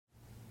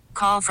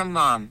Call from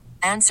mom.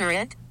 Answer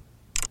it.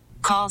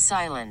 Call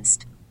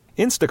silenced.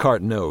 Instacart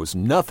knows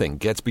nothing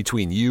gets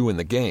between you and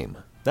the game.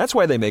 That's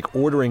why they make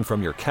ordering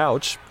from your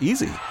couch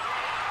easy.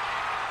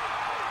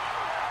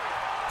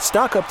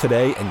 Stock up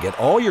today and get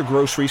all your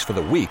groceries for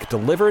the week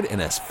delivered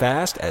in as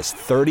fast as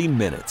 30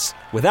 minutes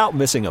without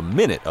missing a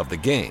minute of the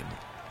game.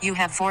 You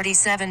have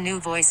 47 new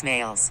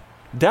voicemails.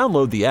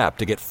 Download the app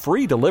to get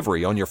free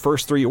delivery on your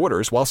first 3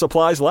 orders while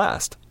supplies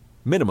last.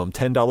 Minimum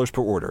 $10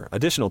 per order.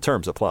 Additional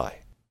terms apply.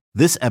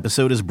 This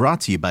episode is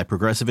brought to you by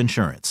Progressive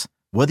Insurance.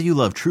 Whether you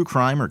love true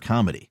crime or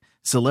comedy,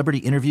 celebrity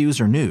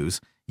interviews or news,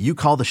 you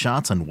call the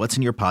shots on what's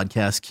in your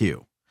podcast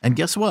queue. And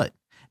guess what?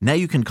 Now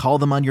you can call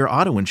them on your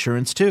auto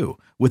insurance too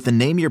with the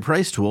Name Your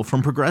Price tool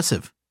from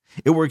Progressive.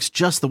 It works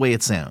just the way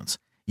it sounds.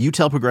 You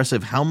tell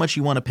Progressive how much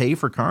you want to pay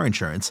for car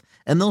insurance,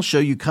 and they'll show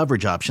you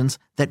coverage options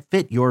that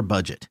fit your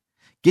budget.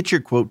 Get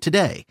your quote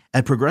today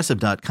at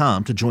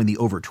Progressive.com to join the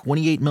over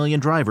 28 million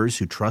drivers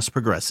who trust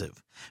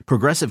Progressive.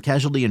 Progressive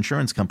Casualty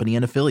Insurance Company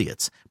and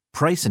Affiliates.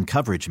 Price and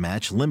coverage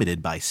match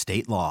limited by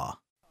state law.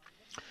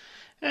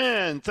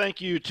 And thank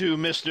you to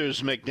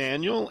Misters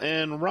McDaniel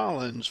and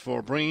Rollins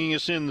for bringing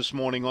us in this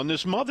morning on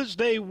this Mother's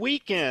Day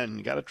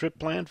weekend. Got a trip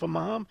planned for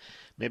Mom?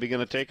 Maybe going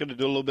to take her to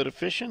do a little bit of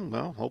fishing?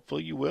 Well,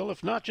 hopefully you will.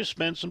 If not, just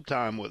spend some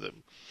time with her.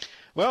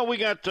 Well, we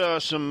got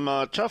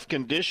some tough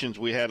conditions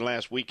we had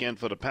last weekend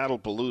for the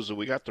Paddlepalooza.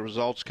 We got the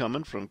results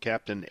coming from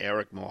Captain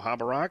Eric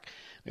Mohabarak.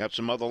 We got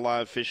some other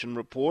live fishing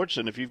reports,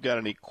 and if you've got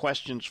any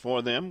questions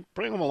for them,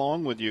 bring them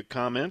along with your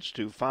comments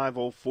to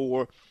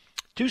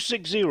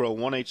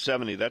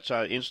 504-260-1870. That's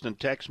our instant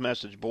text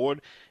message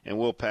board, and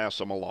we'll pass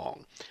them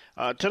along.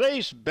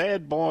 Today's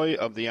Bad Boy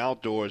of the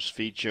Outdoors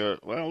feature,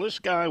 well, this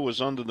guy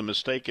was under the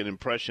mistaken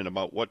impression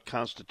about what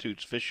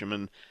constitutes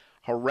fisherman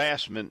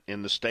harassment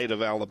in the state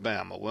of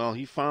Alabama. Well,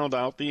 he found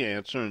out the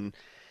answer, and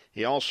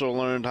he also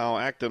learned how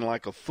acting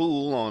like a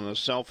fool on a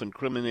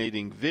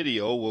self-incriminating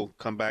video will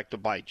come back to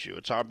bite you.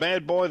 It's our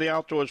Bad Boy of the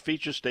Outdoors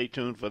feature. Stay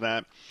tuned for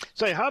that.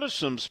 Say, how does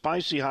some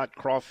spicy hot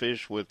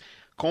crawfish with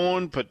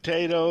corn,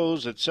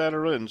 potatoes,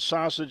 etc., and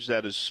sausage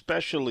that is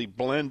specially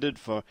blended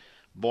for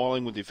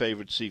boiling with your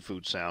favorite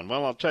seafood sound?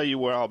 Well, I'll tell you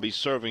where I'll be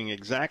serving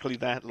exactly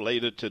that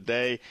later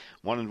today. I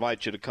want to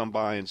invite you to come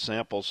by and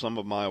sample some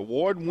of my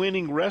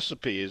award-winning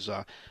recipes.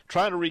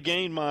 Try to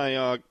regain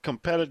my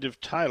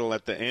competitive title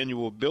at the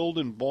annual Build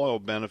and Boil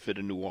benefit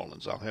in New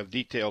Orleans. I'll have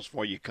details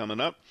for you coming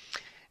up.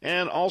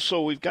 And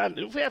also,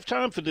 if we have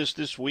time for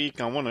this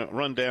week, I want to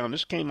run down.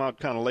 This came out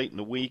kind of late in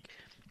the week.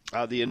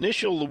 The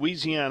initial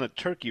Louisiana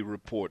turkey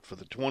report for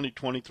the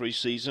 2023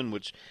 season,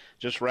 which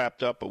just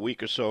wrapped up a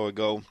week or so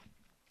ago.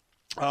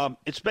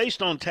 It's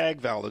based on tag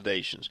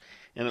validations,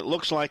 and it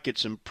looks like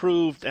it's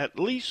improved, at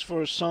least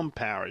for some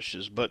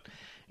parishes, but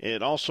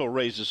it also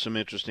raises some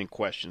interesting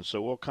questions,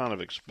 so we'll kind of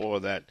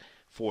explore that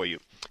for you.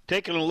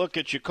 Taking a look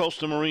at your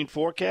coastal marine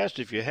forecast,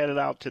 if you're headed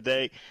out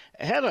today,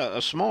 I had a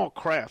small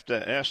craft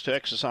that asked to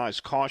exercise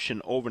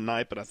caution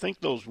overnight, but I think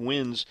those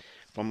winds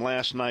from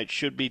last night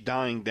should be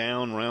dying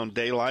down around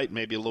daylight,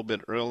 maybe a little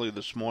bit earlier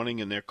this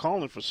morning, and they're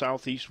calling for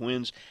southeast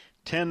winds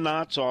 10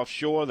 knots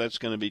offshore. That's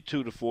going to be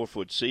 2 to 4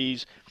 foot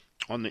seas.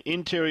 On the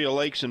interior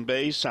lakes and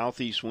bays,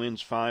 southeast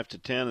winds 5 to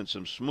 10 and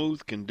some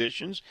smooth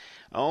conditions.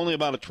 Only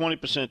about a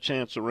 20%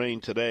 chance of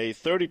rain today,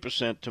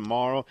 30%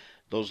 tomorrow.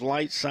 Those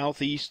light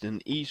southeast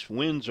and east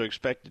winds are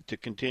expected to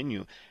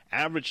continue.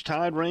 Average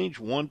tide range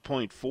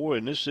 1.4,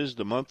 and this is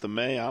the month of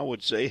May. I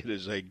would say it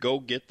is a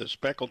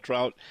go-get-the-speckled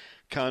trout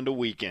kind of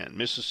weekend.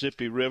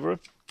 Mississippi River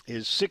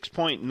is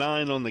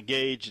 6.9 on the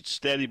gauge. It's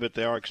steady, but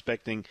they are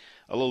expecting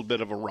a little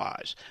bit of a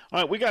rise.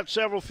 All right, we got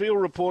several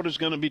field reporters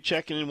going to be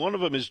checking in. One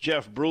of them is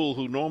Jeff Bruhl,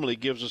 who normally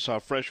gives us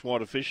our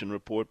freshwater fishing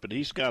report, but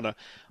he's got a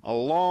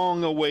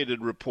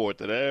long-awaited report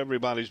that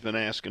everybody's been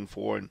asking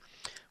for, and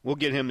we'll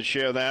get him to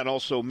share that.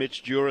 Also,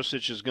 Mitch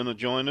Jurasich is going to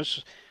join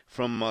us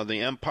from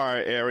the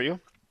Empire area.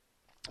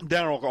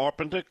 Darrell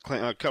Carpenter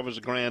covers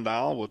the Grand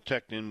Isle. We'll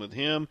check in with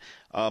him.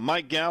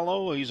 Mike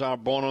Gallo, he's our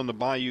Born on the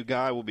Bayou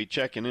guy. We'll be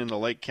checking in to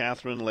Lake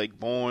Catherine, Lake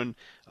Bourne,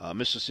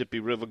 Mississippi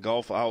River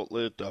Gulf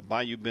Outlet,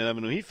 Bayou Bend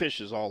Avenue. He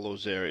fishes all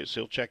those areas.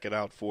 He'll check it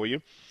out for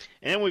you.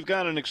 And we've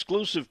got an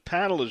exclusive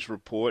paddlers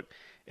report.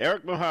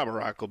 Eric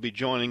Mohabarak will be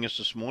joining us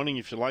this morning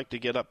if you'd like to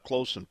get up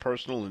close and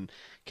personal and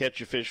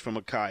catch a fish from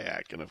a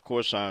kayak. And, of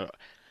course, our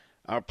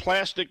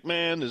plastic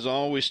man is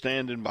always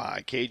standing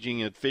by.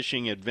 Caging and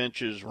Fishing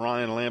Adventures,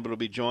 Ryan Lambert will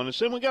be joining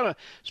us. And we got a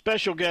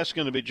special guest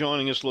going to be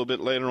joining us a little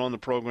bit later on the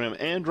program,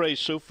 Andre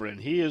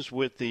Sufrin. He is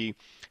with the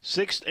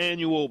 6th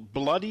Annual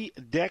Bloody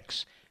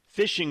Decks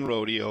Fishing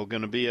Rodeo,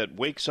 going to be at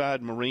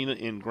Wakeside Marina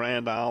in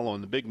Grand Isle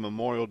on the big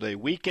Memorial Day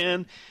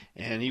weekend,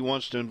 and he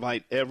wants to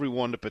invite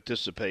everyone to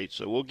participate.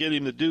 So we'll get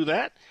him to do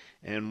that.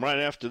 And right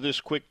after this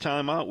quick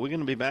timeout, we're going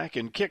to be back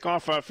and kick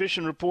off our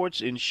fishing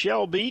reports in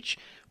Shell Beach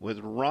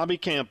with Robbie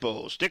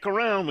Campos. Stick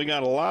around. We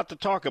got a lot to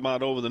talk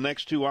about over the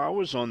next 2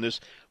 hours on this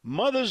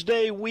Mother's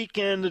Day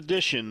weekend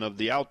edition of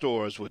The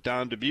Outdoors with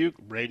Don Dubuc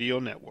Radio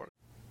Network.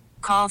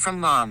 Call from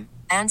mom.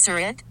 Answer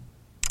it.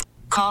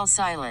 Call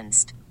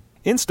silenced.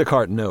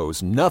 Instacart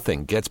knows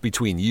nothing gets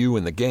between you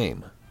and the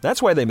game. That's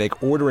why they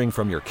make ordering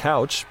from your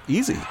couch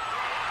easy.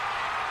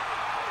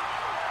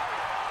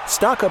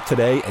 Stock up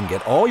today and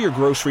get all your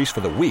groceries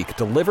for the week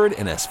delivered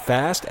in as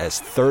fast as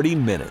 30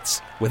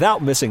 minutes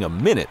without missing a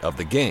minute of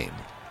the game.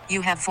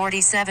 You have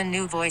 47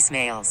 new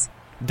voicemails.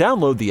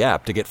 Download the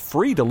app to get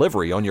free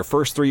delivery on your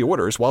first 3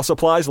 orders while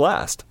supplies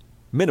last.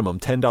 Minimum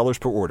 $10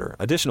 per order.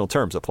 Additional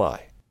terms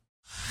apply.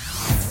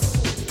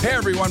 Hey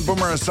everyone,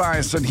 Boomer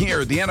Esiason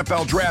here. The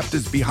NFL Draft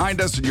is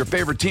behind us and your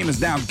favorite team is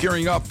now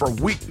gearing up for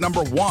week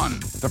number 1.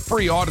 The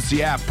free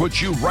Odyssey app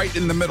puts you right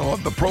in the middle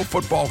of the pro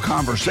football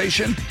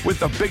conversation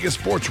with the biggest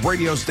sports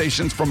radio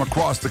stations from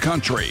across the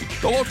country.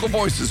 The local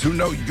voices who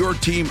know your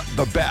team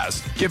the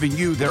best, giving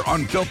you their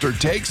unfiltered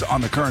takes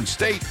on the current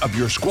state of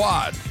your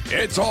squad.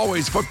 It's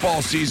always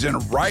football season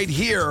right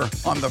here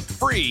on the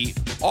free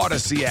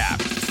Odyssey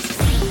app.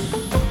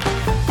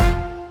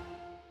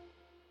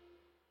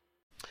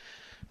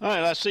 All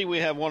right, I see we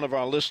have one of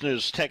our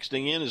listeners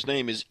texting in. His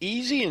name is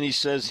Easy, and he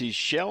says he's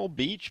Shell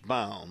Beach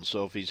bound.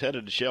 So if he's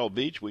headed to Shell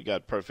Beach, we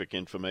got perfect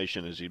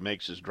information as he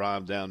makes his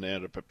drive down there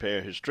to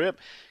prepare his trip,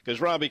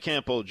 because Robbie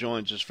Campo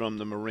joins us from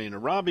the marina.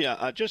 Robbie,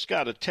 I just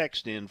got a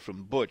text in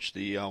from Butch,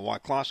 the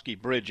Wyclosky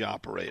Bridge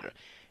operator,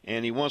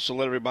 and he wants to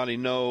let everybody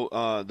know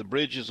the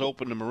bridge is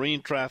open to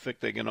marine traffic.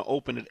 They're going to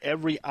open it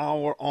every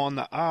hour on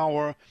the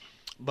hour,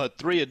 but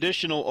 3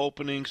 additional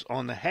openings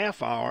on the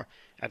half hour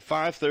at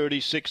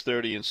 5:30,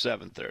 6:30, and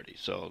 7:30.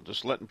 So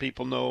just letting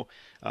people know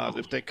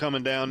if they're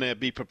coming down there,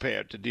 be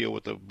prepared to deal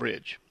with the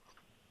bridge.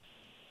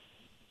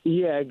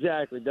 Yeah,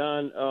 exactly,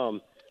 Don.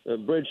 The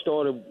bridge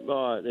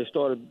they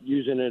started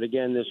using it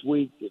again this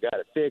week. They got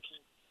it fixed,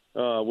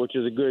 which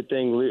is a good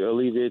thing.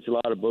 Alleviates a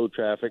lot of boat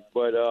traffic.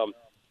 But,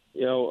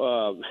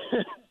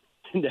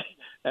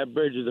 that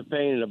bridge is a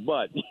pain in the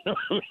butt. You know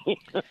what I mean?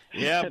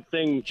 Yeah, that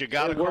thing, you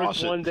got to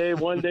cross it. One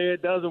day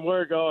it doesn't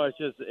work. Oh,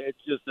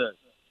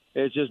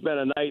 it's just been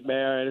a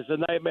nightmare, and it's a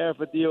nightmare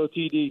for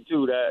DOTD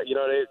too. That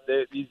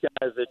these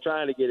guys are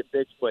trying to get it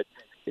fixed, but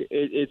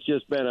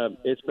it's been a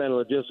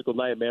logistical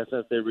nightmare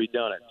since they've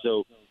redone it.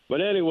 So, but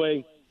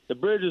anyway, the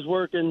bridge is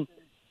working.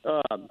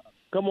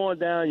 Come on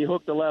down. You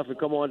hook the left and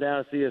come on down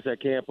and see us at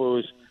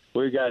Campo's.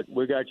 We got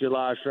your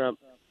live shrimp.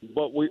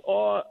 But we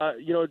are,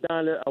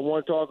 Don, I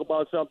want to talk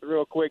about something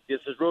real quick. This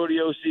is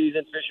rodeo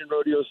season, fishing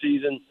rodeo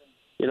season.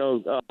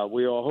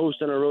 We are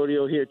hosting a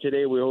rodeo here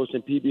today. We're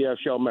hosting PBF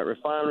Chalmette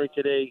Refinery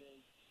today.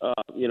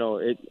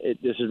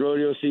 This is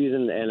rodeo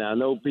season, and I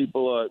know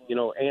people are,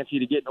 antsy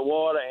to get in the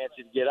water,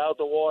 antsy to get out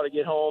the water,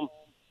 get home.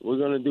 We're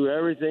going to do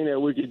everything that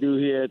we can do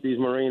here at these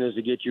marinas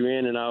to get you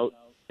in and out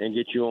and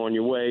get you on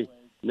your way.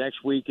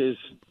 Next week is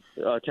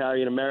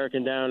Italian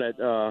American down at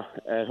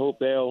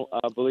Hopedale.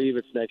 I believe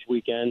it's next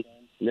weekend.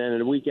 And then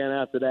the weekend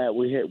after that,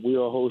 we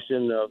are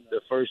hosting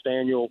the first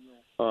annual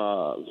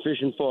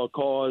Fishing for a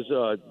Cause,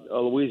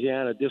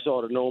 Louisiana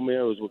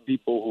dysautonomia. It was with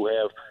people who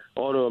have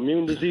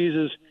autoimmune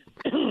diseases,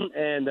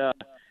 and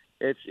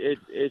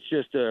it's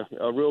just a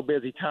real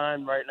busy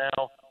time right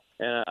now.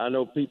 And I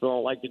know people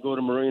don't like to go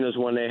to marinas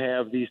when they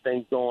have these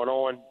things going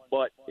on,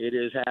 but it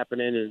is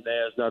happening, and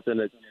there's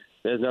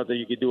nothing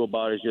you can do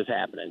about it. It's just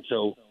happening.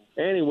 So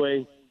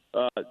anyway,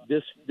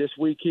 this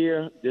week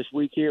here,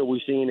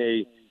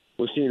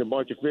 we've seen a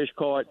bunch of fish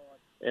caught.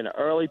 In the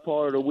early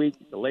part of the week,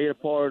 the later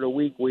part of the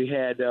week, we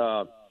had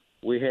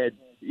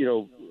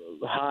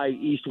high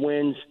east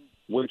winds,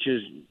 which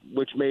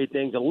made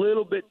things a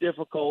little bit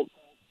difficult.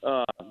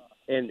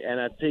 And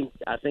I think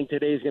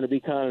today's going to be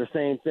kind of the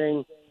same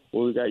thing.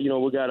 We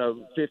got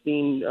a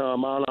 15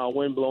 mile an hour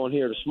wind blowing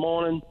here this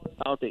morning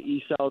out to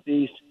east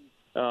southeast.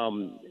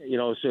 So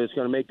it's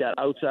going to make that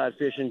outside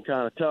fishing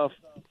kind of tough.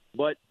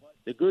 But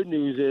the good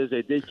news is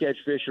they did catch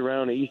fish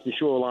around the eastern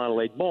shoreline of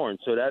Lake Bourne,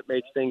 so that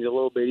makes things a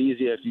little bit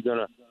easier if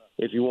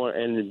you want.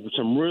 And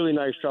some really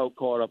nice trout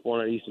caught up on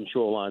the eastern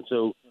shoreline.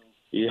 So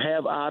you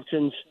have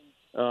options.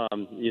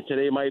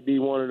 Today might be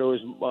one of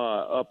those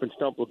up in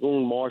Stump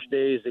Lagoon marsh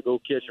days to go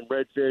catch some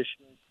redfish.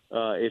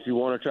 If you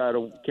want to try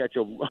to catch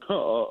a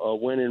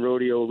winning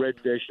rodeo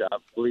redfish, I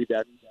believe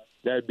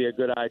that'd be a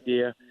good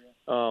idea.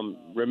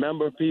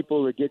 Remember,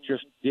 people, to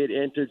get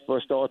entered for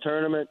a star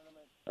tournament.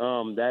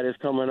 That is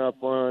coming up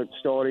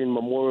starting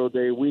Memorial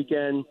Day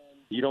weekend.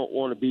 You don't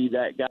want to be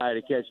that guy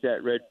to catch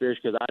that redfish,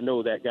 because I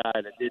know that guy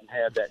that didn't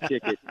have that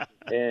ticket,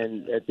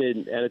 and it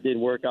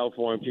didn't work out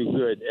for him too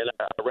good. And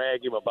I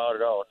rag him about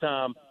it all the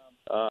time.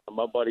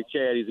 My buddy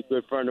Chad, he's a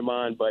good friend of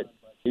mine, but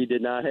he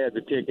did not have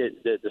the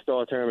ticket, the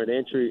star tournament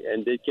entry,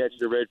 and did catch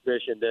the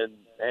redfish, and then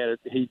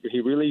he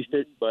released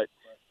it, but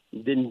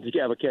didn't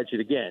ever catch it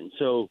again.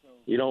 So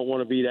you don't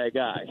want to be that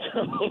guy.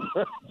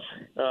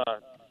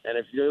 And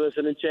if you're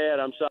listening, Chad,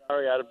 I'm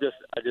sorry. I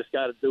just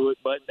got to do it,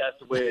 but that's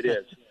the way it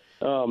is.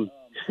 That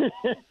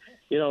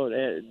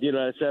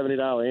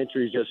 $70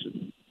 entry is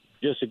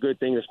just a good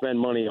thing to spend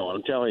money on.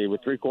 I'm telling you,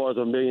 with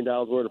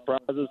 $750,000 worth of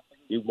prizes,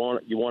 you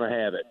want to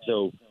have it.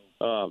 So,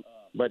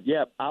 but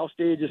yeah, our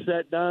stage is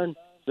set, done.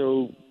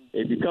 So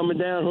if you're coming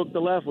down, hook the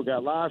left. We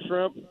got live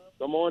shrimp.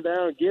 Come on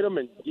down and get them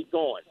and keep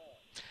going.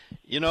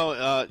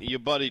 Your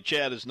buddy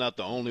Chad is not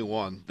the only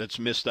one that's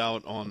missed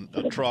out on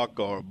a truck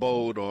or a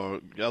boat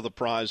or other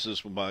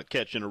prizes by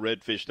catching a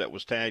redfish that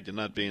was tagged and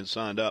not being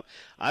signed up.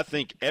 I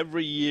think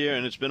every year,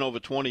 and it's been over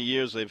 20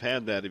 years they've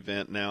had that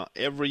event now,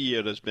 every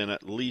year there's been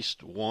at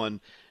least one,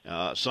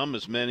 some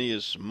as many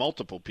as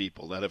multiple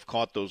people that have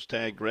caught those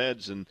tagged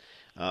reds and,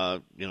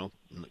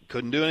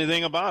 couldn't do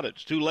anything about it.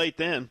 It's too late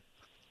then.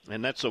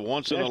 And that's a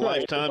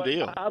once-in-a-lifetime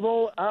deal. I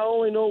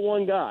only know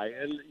one guy,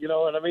 and you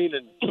know what I mean?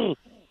 And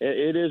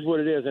it is what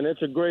it is, and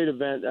it's a great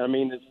event. I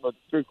mean, it's for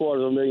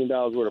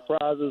 $750,000 worth of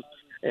prizes,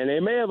 and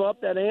they may have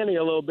upped that ante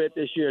a little bit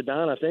this year,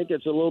 Don. I think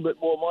it's a little bit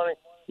more money,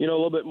 a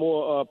little bit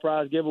more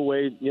prize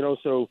giveaway,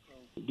 so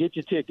get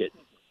your ticket.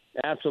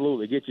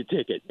 Absolutely, get your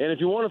ticket. And if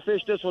you want to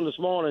fish this one this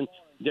morning,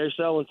 they're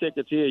selling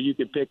tickets here. You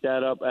can pick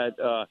that up at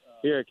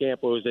here at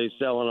Campo's. They're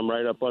selling them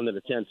right up under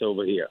the tents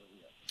over here.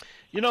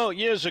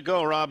 Years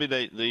ago, Robbie,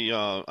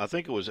 I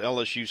think it was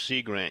LSU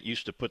Sea Grant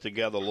used to put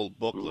together a little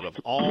booklet of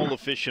all the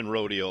fishing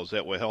rodeos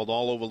that were held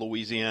all over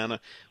Louisiana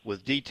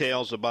with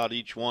details about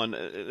each one.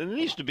 It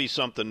needs to be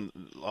something,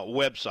 a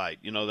website,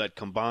 that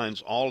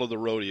combines all of the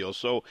rodeos.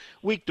 So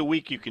week to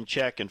week you can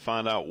check and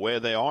find out where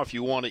they are if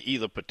you want to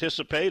either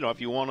participate or if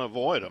you want to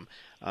avoid them.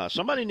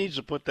 Somebody needs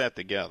to put that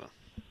together.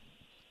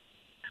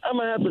 I'm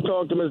going to have to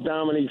talk to Ms.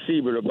 Dominique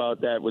Siebert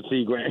about that with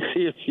Sea Grant,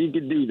 see if she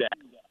could do that.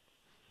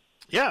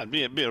 Yeah,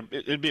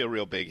 it'd be a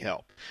real big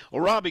help.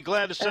 Well, Robbie,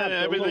 glad to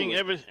say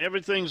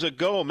everything's a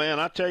go, man.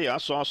 I tell you, I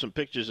saw some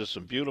pictures of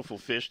some beautiful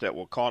fish that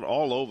were caught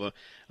all over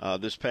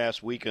this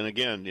past week. And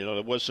again,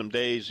 there was some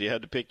days you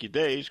had to pick your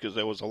days because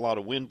there was a lot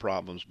of wind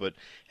problems. But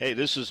hey,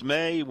 this is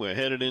May. We're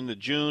headed into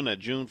June. That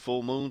June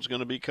full moon's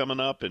going to be coming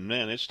up, and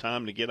man, it's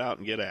time to get out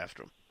and get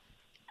after them.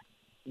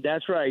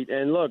 That's right.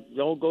 And look,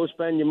 don't go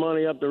spend your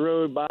money up the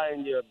road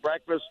buying your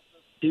breakfast.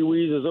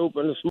 Pee-wee's is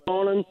open this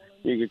morning.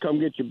 You can come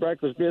get your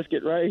breakfast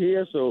biscuit right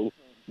here. So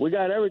we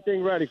got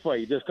everything ready for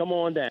you. Just come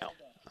on down.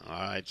 All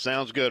right.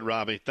 Sounds good,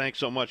 Robbie. Thanks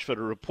so much for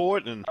the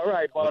report. And all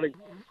right, buddy.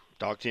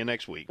 Talk to you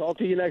next week. Talk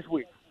to you next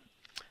week.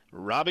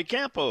 Robbie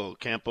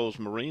Campo's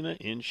Marina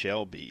in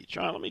Shell Beach.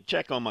 All right, let me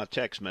check on my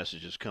text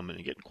messages coming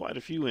in. Getting quite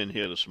a few in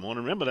here this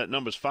morning. Remember, that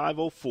number's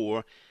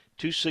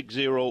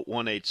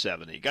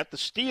 504-260-1870. Got the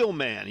Steel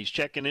Man. He's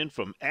checking in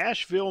from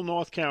Asheville,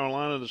 North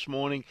Carolina this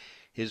morning.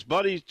 His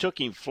buddy took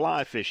him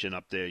fly fishing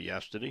up there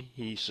yesterday.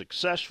 He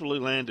successfully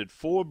landed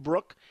 4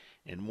 brook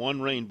and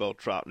 1 rainbow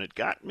trout, and it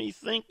got me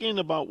thinking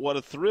about what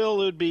a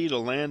thrill it would be to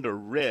land a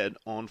red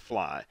on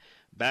fly.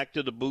 Back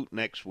to the boot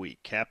next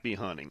week. Happy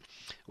hunting.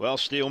 Well,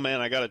 Steel Man,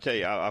 I got to tell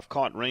you, I've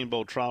caught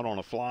rainbow trout on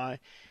a fly,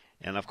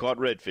 and I've caught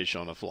redfish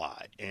on a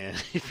fly. And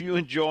if you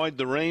enjoyed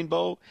the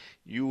rainbow,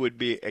 you would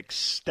be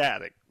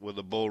ecstatic with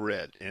a bull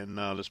red. And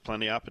there's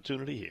plenty of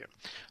opportunity here.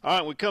 All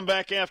right, we come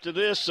back after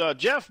this.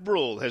 Jeff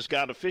Bruhl has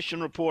got a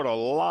fishing report a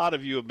lot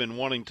of you have been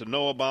wanting to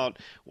know about.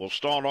 We'll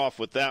start off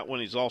with that one.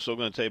 He's also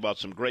going to tell you about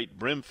some great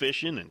brim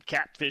fishing and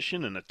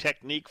catfishing and a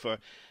technique for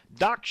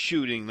dock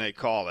shooting, they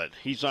call it.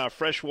 He's our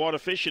freshwater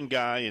fishing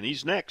guy, and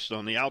he's next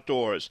on the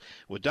Outdoors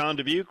with Don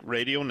Dubuc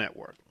Radio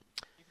Network.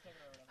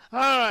 All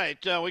right,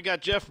 we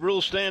got Jeff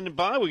Bruhl standing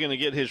by. We're going to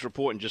get his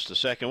report in just a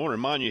second. I want to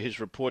remind you his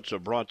reports are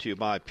brought to you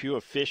by Pure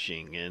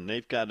Fishing, and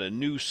they've got a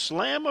new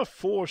Slammer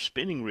 4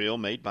 spinning reel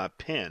made by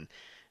Penn.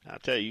 I'll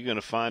tell you, you're going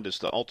to find it's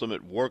the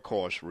ultimate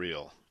workhorse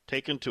reel.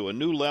 Taken to a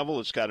new level,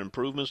 it's got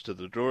improvements to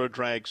the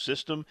DuraDrag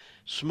system,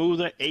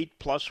 smoother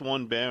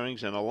 8+1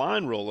 bearings, and a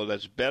line roller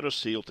that's better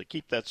sealed to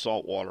keep that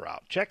salt water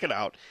out. Check it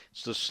out.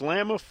 It's the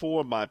Slammer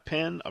 4 by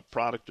Penn, a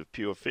product of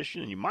Pure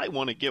Fishing, and you might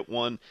want to get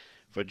one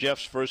for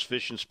Jeff's first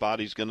fishing spot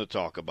he's going to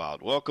talk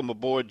about. Welcome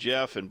aboard,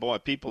 Jeff. And, boy,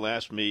 people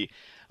ask me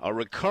a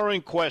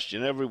recurring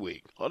question every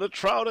week. Are the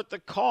trout at the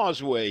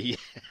causeway?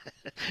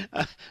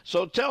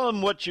 So tell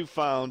them what you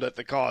found at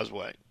the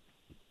causeway.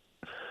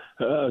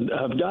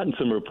 I've gotten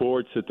some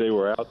reports that they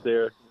were out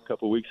there a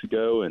couple of weeks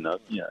ago, and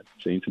I've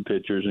seen some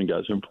pictures and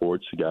got some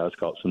reports. The guys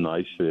caught some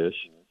nice fish.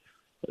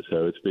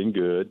 So it's been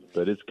good.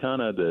 But it's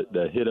kind of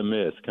the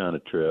hit-or-miss kind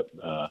of trip.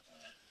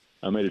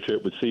 I made a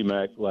trip with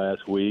C-Mac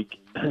last week,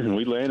 and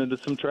we landed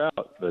some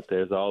trout, but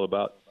there's all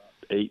about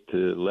 8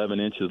 to 11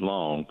 inches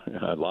long.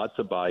 Lots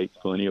of bites,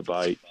 plenty of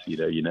bites.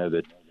 You know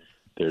that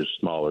there's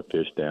smaller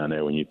fish down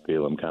there when you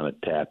feel them kind of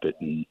tap it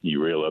and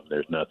you reel up,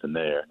 there's nothing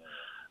there.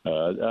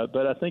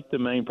 But I think the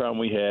main problem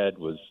we had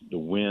was the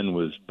wind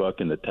was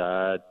bucking the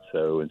tide,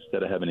 so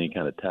instead of having any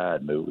kind of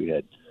tide move, we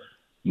had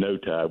no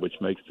tide, which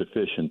makes the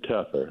fishing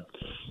tougher.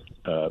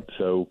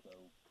 So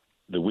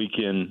the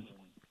weekend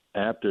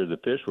after the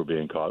fish were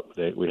being caught,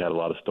 we had a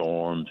lot of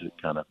storms. It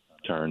kind of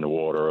turned the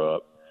water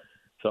up.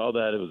 So all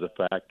that, it was a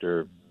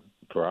factor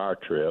for our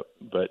trip.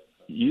 But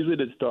usually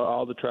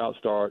all the trout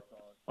start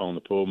on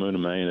the full moon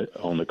of May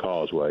on the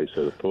causeway.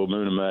 So the full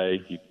moon of May,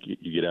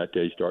 you get out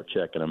there, you start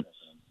checking them.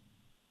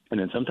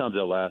 And then sometimes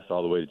they'll last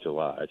all the way to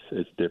July.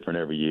 It's different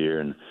every year.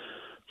 And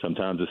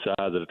sometimes the size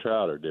of the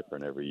trout are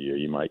different every year.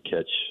 You might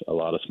catch a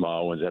lot of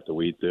small ones, have to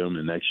weed through them,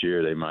 and next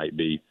year they might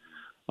be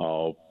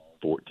all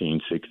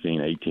 14, 16,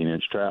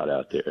 18-inch trout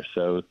out there.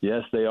 So,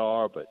 yes, they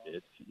are, but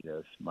it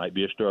might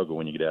be a struggle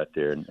when you get out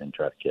there and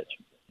try to catch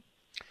them.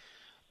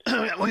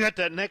 We got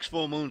that next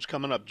full moon's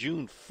coming up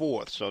June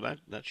 4th, so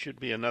that should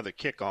be another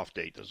kickoff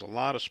date. There's a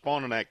lot of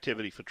spawning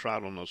activity for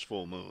trout on those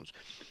full moons.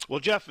 Well,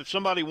 Jeff, if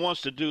somebody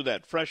wants to do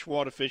that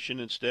freshwater fishing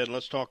instead,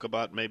 let's talk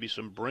about maybe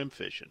some brim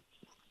fishing.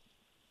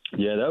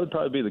 Yeah, that would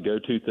probably be the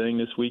go-to thing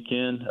this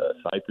weekend.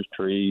 Cypress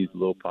trees,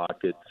 little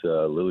pockets,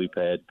 lily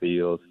pad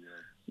fields.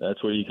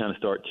 That's where you kind of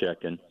start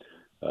checking.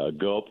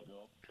 Gulp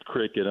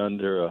cricket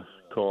under a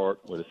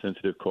cork with a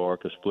sensitive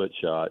cork, a split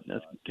shot.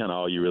 That's kind of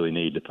all you really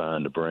need to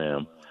find a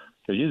brim.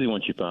 Because usually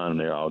once you find them,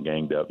 they're all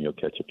ganged up, and you'll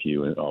catch a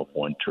few off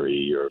one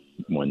tree or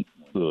one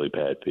lily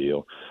pad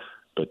field.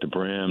 But the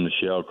brim, the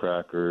shell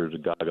crackers, the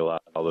goggle eye,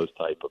 all those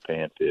type of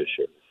panfish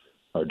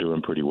are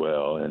doing pretty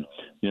well. And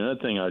another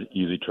thing I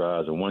usually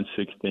try is a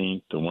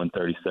 1/16 to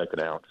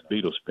 1/32 ounce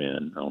beetle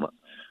spin on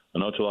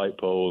an ultralight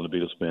pole. The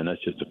beetle spin,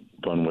 that's just a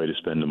fun way to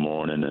spend the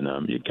morning.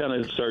 And you kind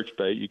of search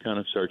bait, you kind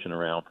of searching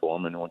around for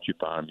them, and once you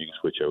find them, you can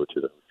switch over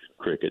to the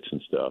crickets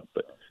and stuff.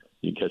 But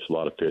you can catch a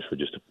lot of fish with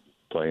just a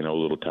plain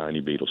old little tiny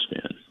beetle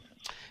spin.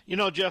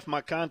 Jeff, my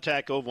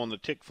contact over on the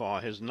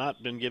Tickfaw has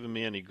not been giving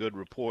me any good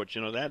reports.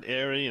 That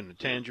area and the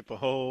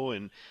Tangipahoe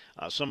and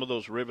some of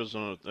those rivers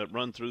that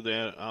run through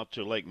there out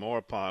to Lake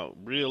Maurepas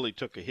really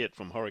took a hit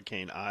from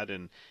Hurricane Ida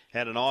and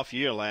had an off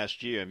year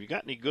last year. Have you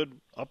got any good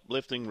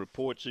uplifting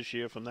reports this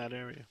year from that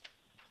area?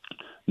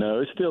 No,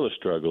 it's still a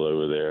struggle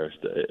over there.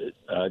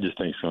 I just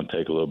think it's going to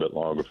take a little bit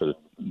longer for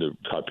the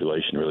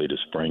population really to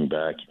spring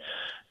back.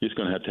 You're just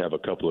going to have a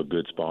couple of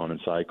good spawning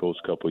cycles,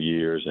 a couple of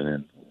years, and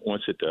then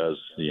once it does,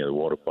 the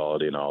water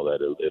quality and all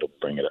that, it'll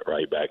bring it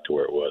right back to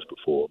where it was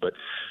before. But,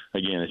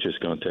 again, it's just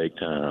going to take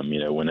time.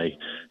 When they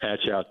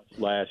hatch out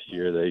last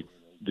year, they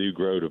do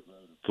grow to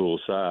full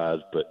size,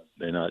 but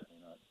they're not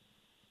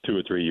 2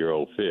 or 3 year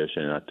old fish.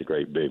 They're not the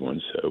great big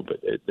ones. So, but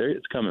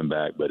it's coming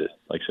back. But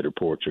like I said,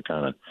 reports are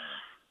kind of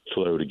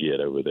slow to get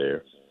over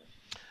there.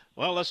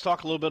 Well, let's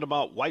talk a little bit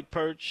about white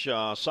perch,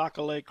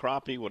 sockeye,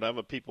 crappie,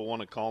 whatever people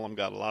want to call them.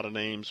 Got a lot of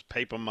names,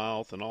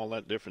 papermouth, and all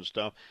that different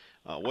stuff.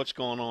 What's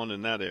going on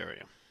in that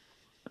area?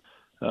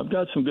 I've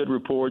got some good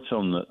reports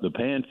on the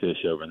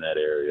panfish over in that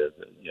area,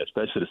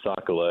 especially the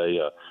sockeye.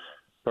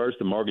 First,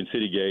 the Morgan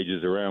City gauge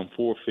is around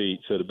 4 feet,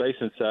 so the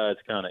basin side's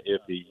kind of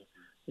iffy.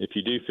 If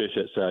you do fish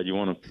that side, you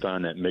want to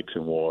find that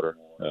mixing water.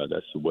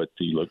 That's what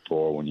you look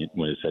for when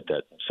it's at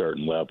that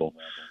certain level.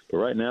 But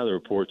right now, the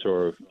reports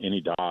are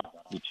any dock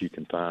that you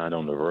can find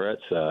on the Verret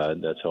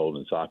side that's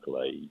holding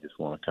sockeye. You just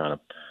want to kind of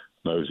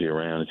mosey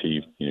around until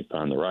you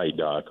find the right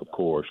dock, of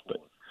course. But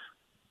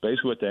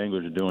basically what the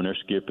anglers are doing, they're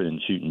skipping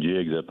and shooting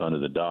jigs up under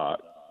the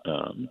dock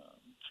to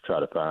try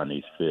to find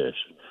these fish.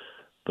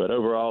 But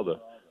overall, the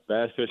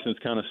bass fishing is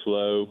kind of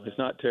slow. It's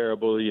not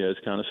terrible. Yeah, it's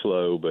kind of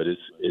slow, but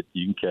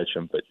you can catch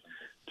them. But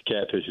the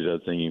catfish is the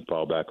other thing you can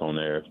fall back on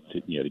there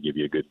to give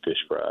you a good fish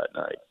fry at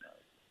night.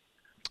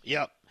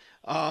 Yep.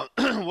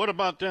 What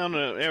about down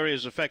the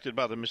areas affected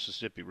by the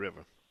Mississippi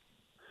River?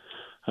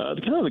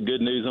 The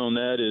good news on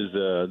that is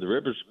the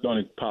river's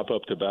going to pop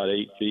up to about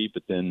 8 feet,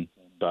 but then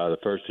by the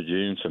 1st of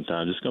June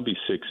sometimes it's going to be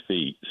 6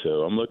 feet.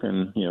 So I'm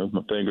looking,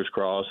 my fingers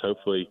crossed,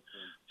 hopefully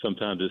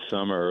sometime this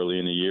summer, early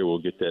in the year, we'll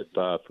get that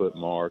 5-foot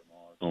mark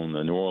on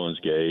the New Orleans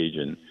gauge,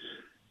 and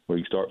we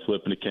can start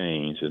flipping the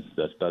canes.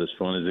 That's about as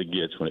fun as it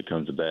gets when it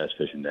comes to bass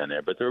fishing down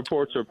there. But the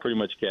reports are pretty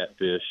much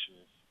catfish.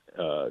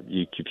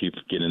 If you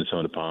get into some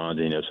of the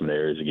ponds, and some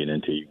areas to get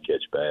into, you can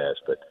catch bass.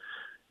 But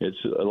it's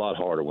a lot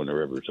harder when the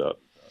river's up.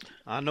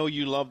 I know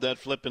you love that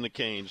flipping the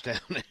canes down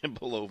there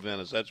below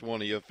Venice. That's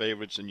one of your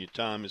favorites, and your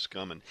time is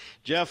coming.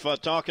 Jeff,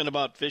 talking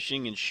about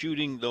fishing and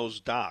shooting those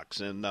docks,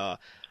 and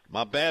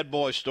my bad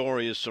boy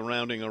story is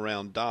surrounding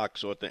around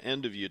docks. So at the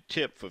end of your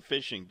tip for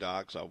fishing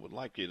docks, I would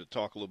like you to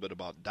talk a little bit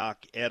about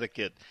dock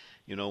etiquette,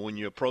 when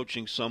you're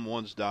approaching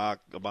someone's dock,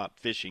 about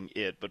fishing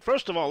it. But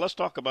first of all, let's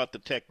talk about the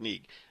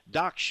technique.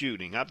 Dock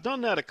shooting. I've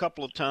done that a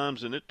couple of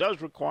times, and it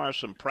does require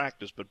some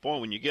practice. But, boy,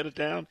 when you get it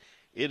down,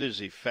 it is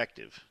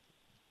effective.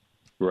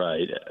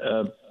 Right.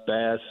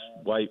 Bass,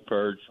 white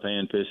perch,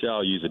 panfish, they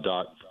all use a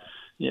dock.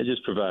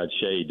 Just provide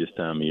shade this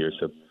time of year.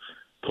 It's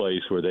a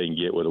place where they can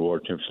get where the water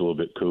temperature's a little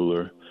bit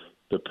cooler.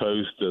 The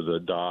posts of the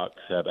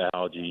docks have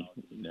algae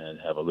and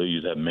have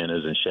have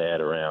minnows and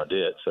shad around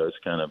it. So it's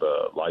kind of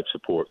a life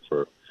support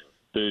for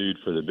food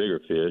for the bigger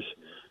fish.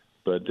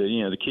 But,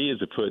 the key is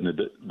to putting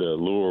the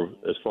lure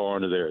as far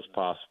under there as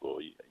possible.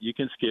 You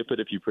can skip it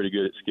if you're pretty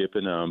good at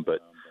skipping them,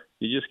 but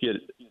you just get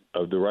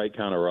the right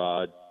kind of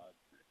rod.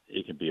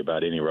 It can be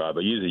about any rod,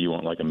 but usually you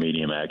want like a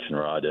medium action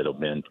rod that'll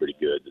bend pretty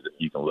good that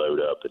you can load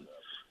up. And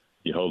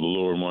you hold the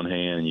lure in one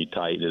hand and you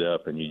tighten it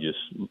up, and you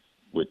just,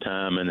 with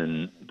timing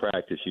and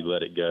practice, you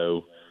let it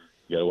go.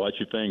 You got to watch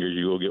your fingers.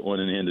 You will get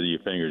one in the end of your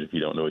fingers if you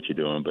don't know what you're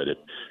doing. But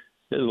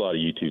there's a lot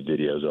of YouTube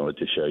videos on it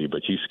to show you.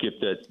 But you skip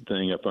that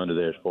thing up under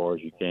there as far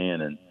as you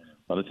can, and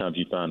a lot of times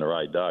you find the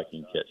right dock,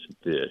 you can catch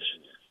some fish.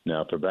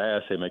 Now, for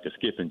bass, they make a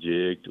skipping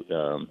jig,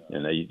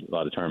 and a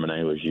lot of tournament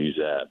anglers use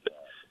that. But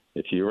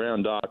if you're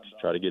around docks,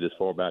 try to get as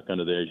far back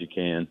under there as you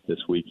can. This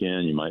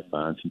weekend, you might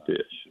find some fish.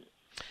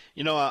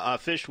 You know, I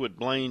fished with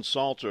Blaine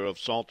Salter of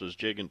Salter's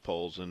Jigging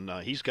Poles, and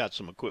he's got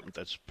some equipment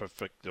that's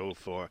perfecto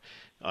for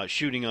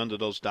shooting under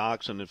those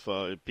docks. And if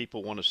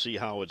people want to see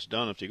how it's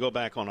done, if you go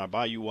back on our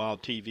Bayou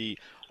Wild TV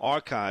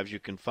archives, you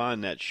can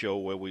find that show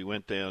where we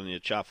went there on the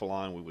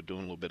Atchafalaya and we were doing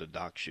a little bit of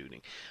dock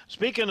shooting.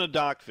 Speaking of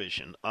dock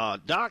fishing,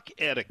 dock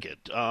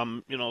etiquette,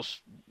 you know,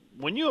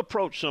 when you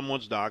approach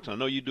someone's docks, I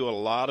know you do a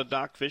lot of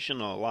dock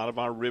fishing on a lot of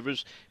our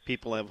rivers.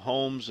 People have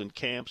homes and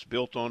camps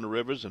built on the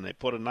rivers, and they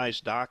put a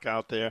nice dock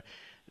out there.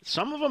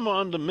 Some of them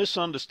are under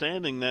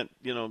misunderstanding that,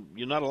 you know,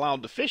 you're not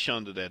allowed to fish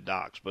under their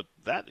docks, but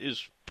that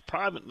is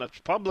private, that's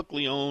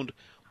publicly owned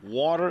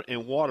water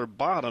and water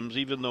bottoms,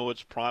 even though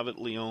it's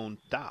privately owned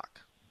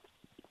dock.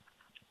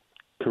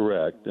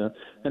 Correct.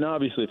 And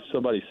obviously, if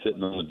somebody's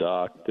sitting on the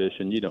dock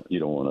fishing, you don't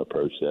want to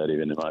approach that,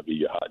 even it might be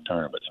your hot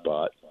tournament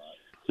spot.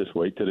 Just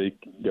wait till they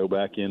go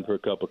back in for a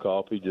cup of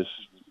coffee.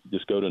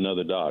 Just go to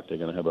another dock. They're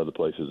going to have other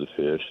places to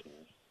fish.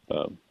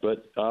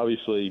 But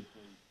obviously,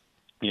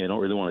 you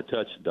don't really want to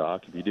touch the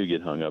dock. If you do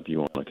get hung up, you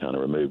want to kind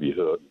of remove your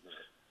hook.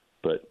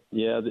 But,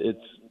 yeah, it's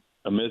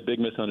a big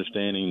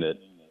misunderstanding that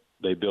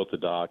they built the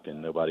dock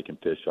and nobody can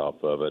fish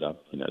off of it.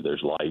 You know,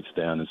 there's lights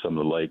down in some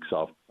of the lakes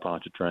off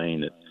Pontchartrain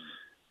that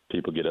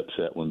people get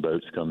upset when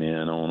boats come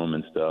in on them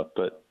and stuff.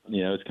 But,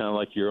 you know, it's kind of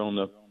like you're on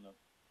the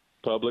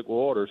public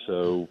water,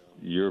 so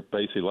you're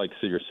basically like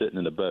you're sitting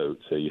in a boat,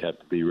 so you have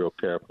to be real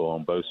careful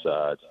on both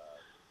sides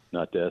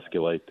not to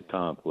escalate the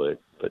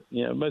conflict. But,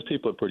 you know, most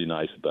people are pretty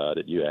nice about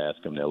it. You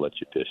ask them, they'll let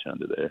you fish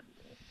under there.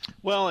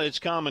 Well, it's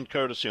common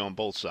courtesy on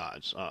both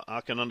sides.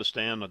 I can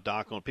understand a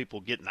dock on people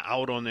getting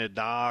out on their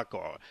dock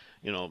or,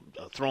 you know,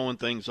 throwing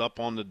things up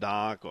on the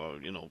dock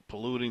or, you know,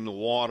 polluting the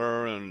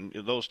water and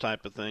those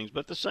type of things. But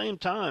at the same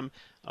time,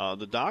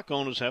 the dock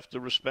owners have to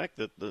respect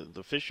that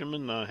the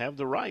fishermen have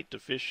the right to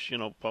fish, you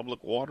know,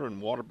 public water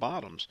and water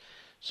bottoms.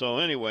 So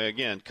anyway,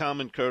 again,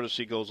 common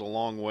courtesy goes a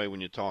long way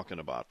when you're talking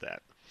about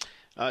that.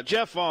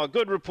 Jeff,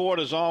 good report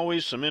as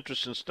always. Some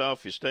interesting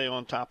stuff. You stay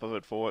on top of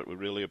it for it. We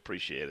really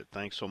appreciate it.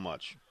 Thanks so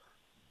much.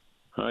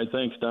 All right,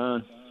 thanks,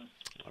 Don.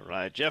 All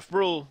right, Jeff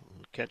Bruhl.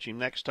 Catch him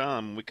next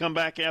time. When we come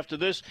back after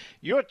this,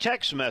 your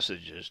text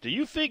messages. Do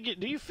you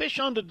fish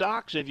under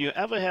docks? Have you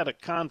ever had a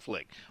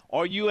conflict?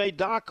 Are you a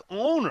dock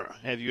owner?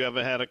 Have you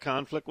ever had a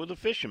conflict with a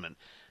fisherman?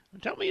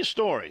 Tell me a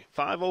story.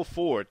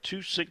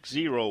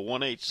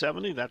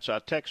 504-260-1870. That's our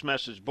text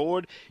message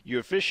board.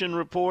 Your fishing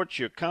reports,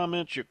 your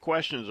comments, your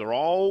questions are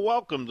all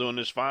welcome during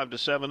this 5 to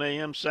 7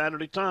 a.m.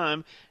 Saturday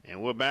time.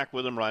 And we're back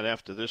with them right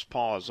after this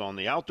pause on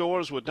the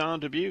Outdoors with Don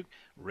Dubuc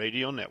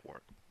Radio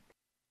Network.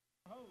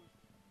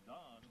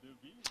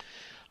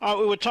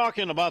 We were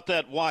talking about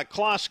that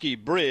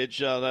Wyclosky Bridge,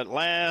 that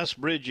last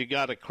bridge you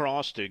got to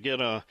cross to get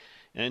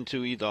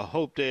into either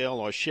Hopedale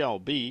or Shell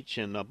Beach.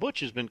 And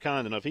Butch has been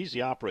kind enough. He's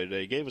the operator.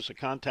 He gave us a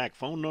contact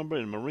phone number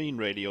and Marine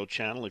radio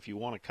channel if you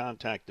want to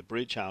contact the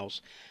Bridge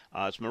House.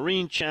 It's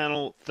Marine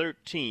Channel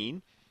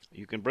 13.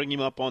 You can bring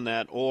him up on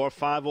that, or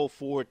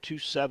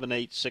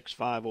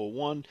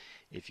 504-278-6501.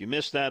 If you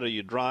missed that or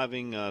you're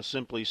driving,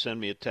 simply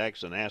send me a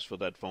text and ask for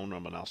that phone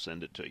number, and I'll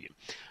send it to you.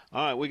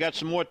 All right, we got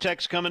some more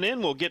texts coming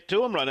in. We'll get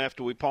to them right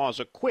after we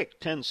pause a quick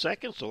 10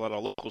 seconds to let our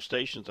local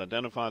stations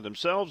identify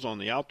themselves on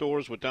the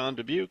Outdoors with Don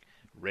Dubuc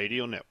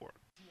Radio Network.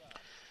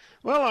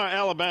 Well, our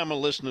Alabama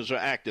listeners are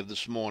active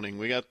this morning.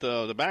 We got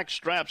the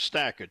backstrap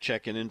stacker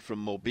checking in from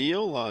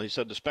Mobile. He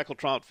said the speckled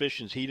trout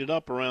fishing's heated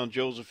up around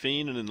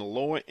Josephine and in the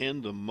lower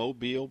end of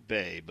Mobile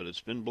Bay, but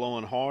it's been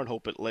blowing hard.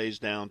 Hope it lays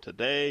down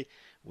today.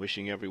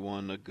 Wishing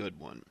everyone a good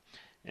one.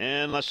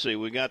 And let's see,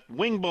 we got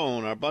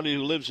Wingbone, our buddy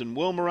who lives in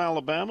Wilmer,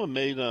 Alabama,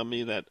 made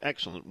me that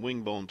excellent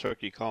Wingbone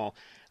turkey call.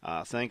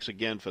 Thanks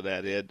again for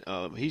that, Ed.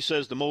 He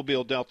says the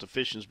Mobile Delta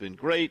fishing's been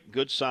great.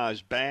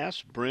 Good-sized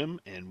bass, brim,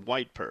 and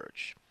white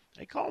perch.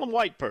 They call them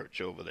white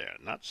perch over there,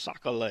 not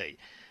sac-a-lait.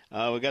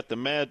 We got the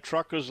Mad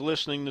Truckers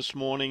listening this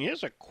morning.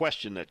 Here's a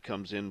question that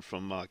comes in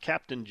from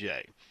Captain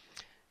J.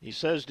 He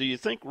says, do you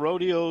think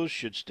rodeos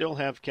should still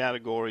have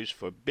categories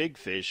for big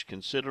fish,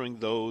 considering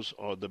those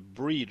are the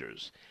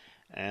breeders?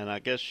 And I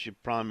guess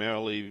you'd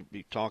primarily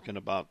be talking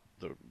about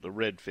the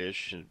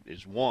redfish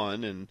is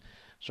one, and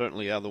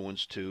certainly other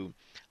ones too.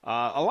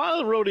 A lot of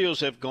the rodeos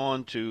have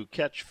gone to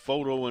catch,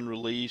 photo, and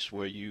release,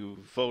 where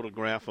you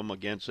photograph them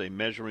against a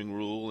measuring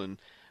rule, and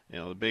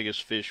the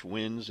biggest fish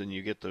wins, and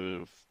you get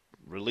to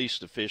release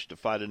the fish to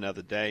fight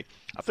another day.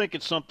 I think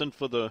it's something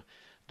for the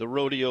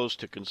rodeos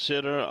to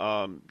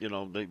consider.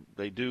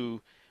 They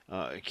do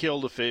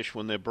kill the fish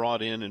when they're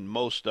brought in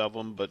most of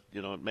them, but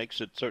it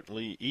makes it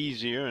certainly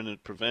easier, and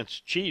it prevents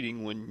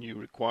cheating when you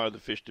require the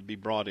fish to be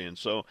brought in.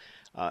 So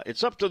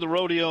it's up to the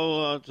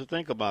rodeo to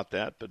think about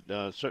that, but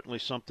certainly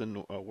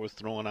something worth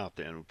throwing out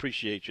there, and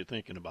appreciate you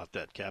thinking about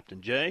that,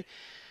 Captain J.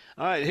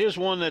 All right, here's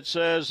one that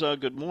says,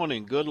 good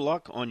morning. Good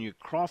luck on your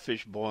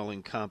crawfish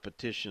boiling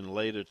competition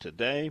later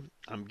today.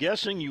 I'm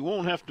guessing you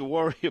won't have to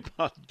worry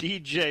about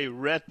DJ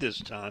Rhett this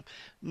time.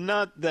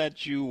 Not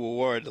that you were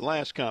worried the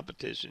last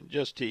competition.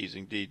 Just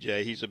teasing,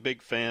 DJ. He's a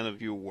big fan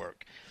of your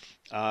work.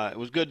 It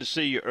was good to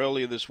see you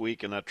earlier this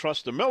week, and I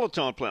trust the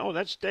Melatonin plant. Oh,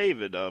 that's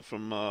David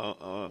from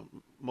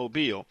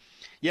Mobile.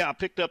 Yeah, I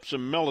picked up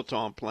some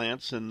Melatonin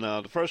plants, and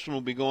the first one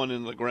will be going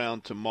into the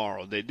ground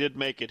tomorrow. They did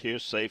make it here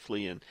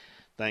safely, and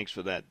thanks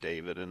for that,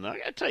 David. And I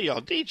got to tell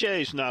y'all,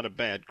 DJ's not a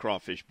bad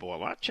crawfish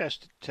boil. I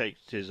just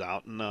takes his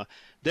out, and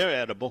they're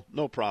edible,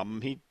 no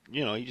problem. He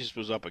just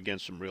was up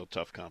against some real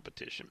tough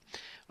competition.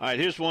 All right,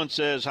 here's one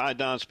says, "Hi,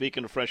 Don.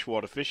 Speaking of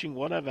freshwater fishing,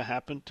 whatever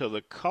happened to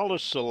the color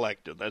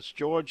selector?" That's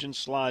George in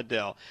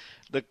Slidell.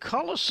 The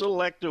color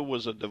selector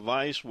was a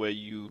device where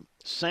you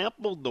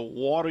sampled the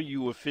water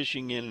you were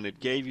fishing in, and it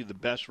gave you the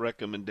best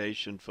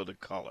recommendation for the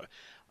color.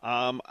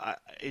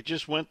 It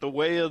just went the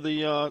way of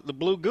the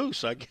blue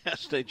goose, I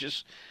guess. They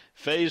just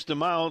phased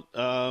them out.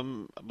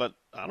 But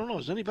I don't know.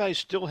 Does anybody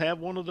still have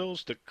one of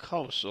those? The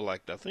color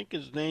selector. I think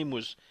his name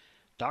was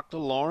Dr.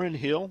 Lauren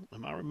Hill.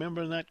 Am I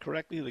remembering that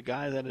correctly? The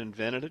guy that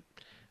invented it.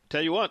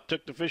 Tell you what,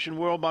 took the fishing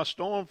world by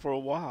storm for a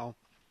while.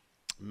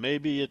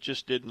 Maybe it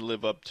just didn't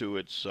live up to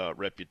its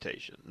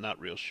reputation. Not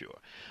real sure.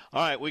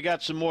 All right, we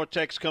got some more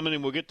texts coming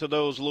in. We'll get to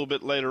those a little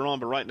bit later on,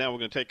 but right now we're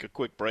going to take a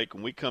quick break.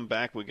 When we come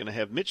back, we're going to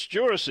have Mitch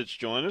Jurasich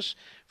join us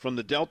from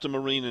the Delta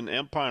Marine and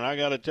Empire. And I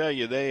got to tell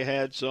you, they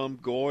had some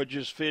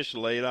gorgeous fish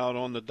laid out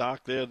on the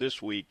dock there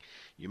this week.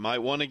 You might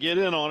want to get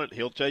in on it.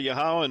 He'll tell you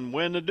how and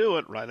when to do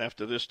it right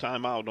after this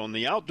time out on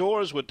the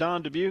Outdoors with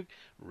Don Dubuc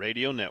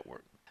Radio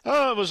Network.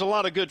 It was a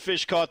lot of good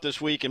fish caught this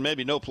week, and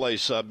maybe no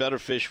place better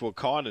fish were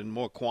caught in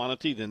more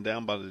quantity than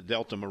down by the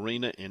Delta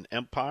Marina in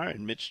Empire.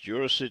 And Mitch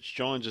Jurasich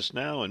joins us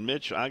now. And,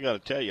 Mitch, I got to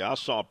tell you, I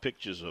saw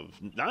pictures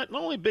of not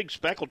only big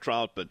speckled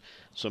trout, but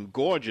some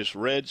gorgeous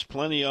reds,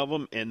 plenty of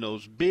them, and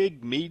those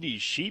big, meaty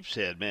sheep's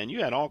head, man. You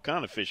had all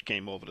kind of fish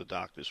came over the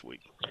dock this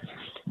week.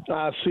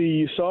 I see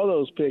you saw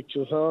those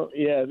pictures, huh?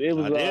 Yeah, it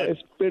was.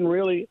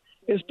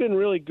 It's been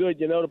really good.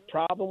 You know, the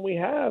problem we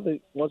have is,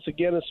 once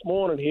again this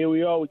morning, here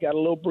we are. We got a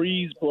little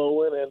breeze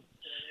blowing,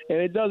 and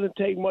it doesn't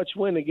take much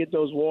wind to get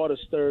those waters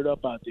stirred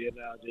up out there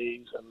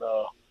nowadays. And,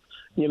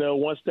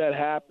 once that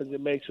happens,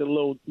 it makes it a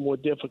little more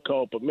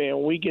difficult. But,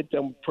 man, we get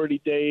them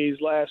pretty days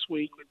last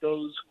week with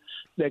those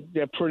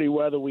that pretty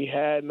weather we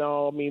had and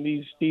all. I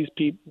mean, these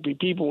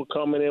people were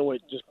coming in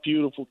with just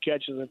beautiful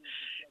catches. And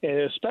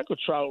the speckled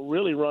trout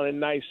really running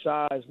nice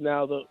size.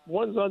 Now, the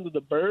ones under the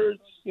birds,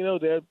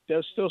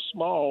 they're still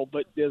small,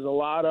 but there's a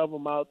lot of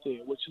them out there,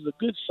 which is a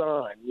good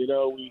sign.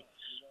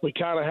 We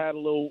kind of had a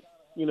little,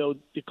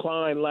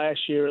 decline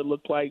last year, it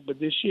looked like, but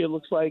this year it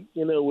looks like,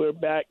 we're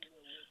back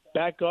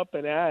up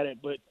and at it.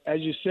 But as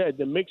you said,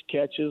 the mixed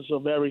catches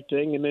of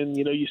everything, and then,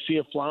 you see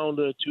a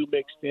flounder or two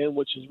mixed in,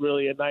 which is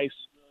really a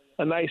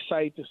nice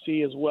sight to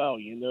see as well,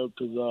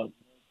 because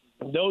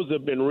those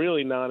have been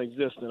really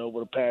non-existent over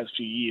the past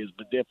few years,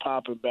 but they're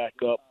popping back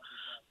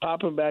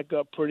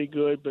up pretty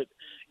good. But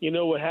you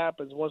know what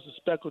happens once the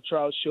speckled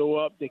trout show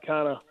up, they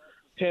kind of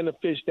tend to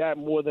fish that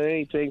more than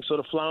anything, so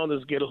the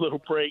flounders get a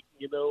little break,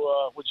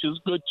 which is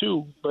good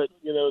too. But,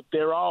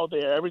 they're all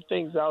there.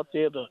 Everything's out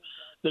there.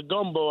 The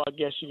gumbo, I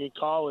guess you could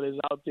call it, is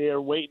out there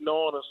waiting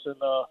on us, and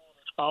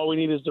all we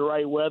need is the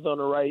right weather on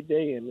the right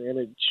day, and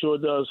it sure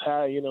does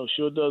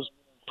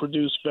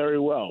produce very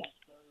well.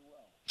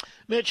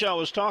 Mitch, I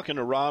was talking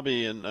to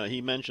Robbie, and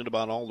he mentioned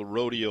about all the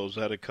rodeos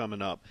that are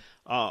coming up.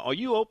 Are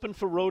you open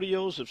for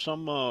rodeos if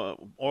some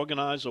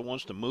organizer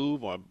wants to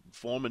move or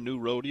form a new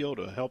rodeo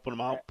to help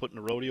them out putting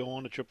a rodeo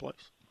on at your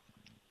place?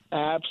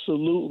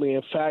 Absolutely.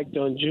 In fact,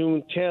 on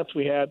June 10th,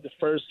 we have the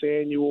first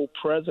annual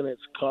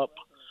President's Cup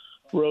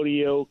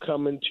rodeo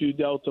coming to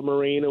Delta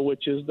Marina,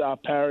 which is our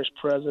parish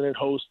president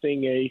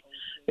hosting a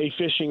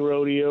fishing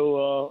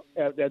rodeo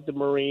at the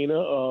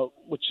marina,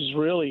 which is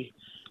really,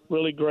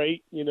 really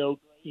great.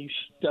 He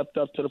stepped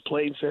up to the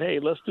plate and said, "Hey,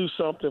 let's do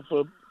something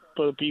for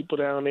the people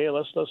down there.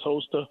 Let's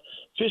host a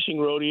fishing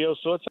rodeo."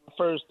 So it's our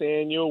first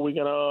annual. We're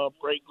gonna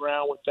break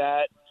ground with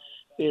that.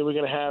 And we're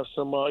gonna have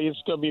some.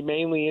 It's gonna be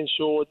mainly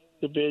inshore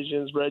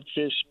divisions: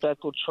 redfish,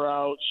 speckled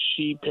trout,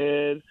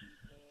 sheephead,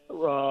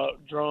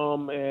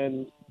 drum,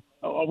 and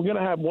we're gonna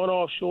have one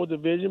offshore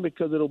division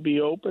because it'll be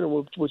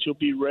open, which will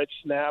be red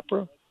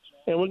snapper.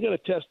 And we're gonna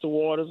test the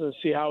waters and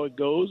see how it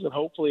goes, and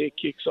hopefully it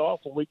kicks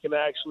off and we can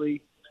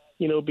actually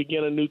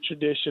begin a new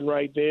tradition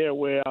right there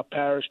where our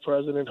parish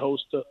president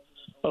hosts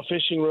a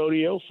fishing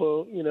rodeo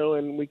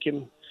and we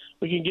can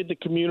get the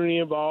community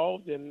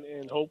involved and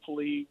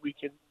hopefully we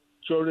can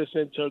throw this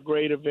into a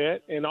great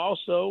event. And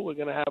also we're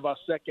going to have our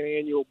second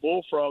annual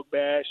Bullfrog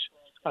Bash.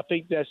 I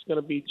think that's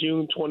going to be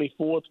June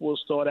 24th. We'll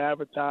start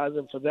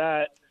advertising for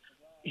that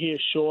here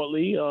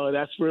shortly.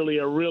 That's really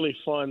a really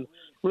fun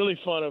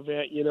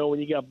event, when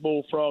you got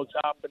bullfrogs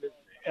hopping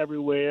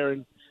everywhere,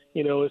 and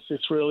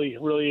it's really,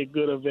 really a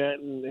good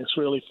event, and it's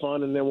really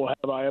fun. And then we'll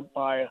have our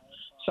Empire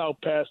South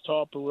Pass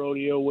Tarpon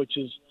Rodeo, which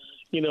is,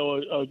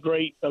 a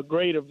great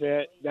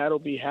event. That'll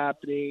be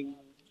happening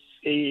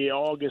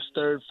August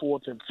 3rd,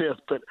 4th, and 5th.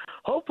 But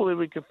hopefully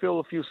we can fill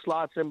a few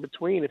slots in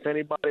between if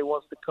anybody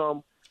wants to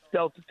come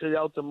to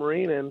Delta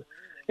Marine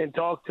and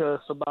talk to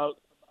us about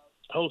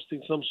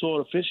hosting some sort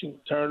of fishing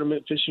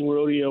tournament, fishing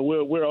rodeo.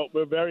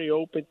 We're very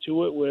open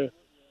to it.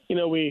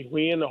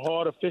 we in the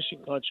heart of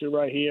fishing country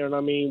right here. And,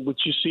 I mean, but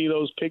you see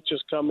those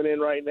pictures coming in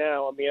right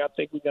now. I mean, I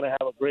think we're going to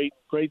have a great,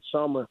 great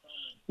summer,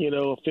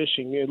 of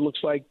fishing. It looks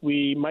like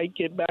we might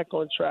get back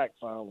on track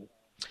finally.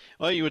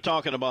 Well, you were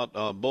talking about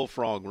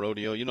bullfrog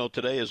rodeo.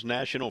 Today is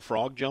National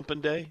Frog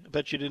Jumping Day. I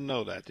bet you didn't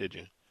know that, did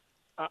you?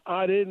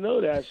 I didn't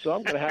know that, so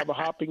I'm going to have a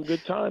hopping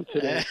good time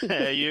today.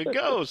 There you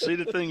go. See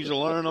the things you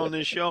learn on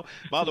this show.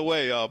 By the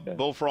way,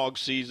 bullfrog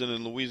season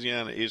in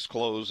Louisiana is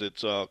closed.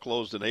 It's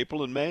closed in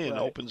April and May and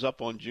opens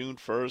up on June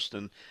 1st,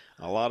 and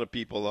a lot of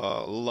people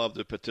love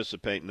to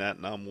participate in that,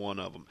 and I'm one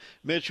of them.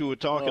 Mitch, you were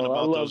talking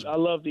about those. I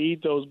love to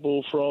eat those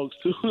bullfrogs,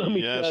 too. Let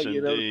me tell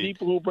you. The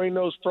people who bring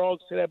those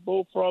frogs to that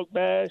bullfrog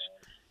bash,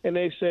 and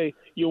they say,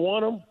 "You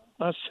want them?"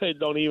 I said,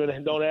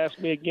 "Don't ask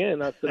me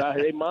again." I said,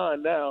 "They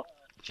mine now."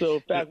 So,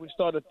 in fact, we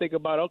started to think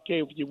about, okay,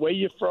 if you weigh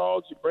your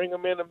frogs, you bring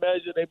them in a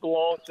measure, they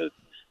belong to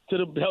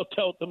the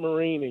Delta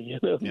Marina,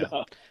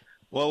 Yeah.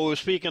 Well, we were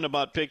speaking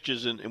about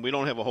pictures, and we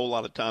don't have a whole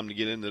lot of time to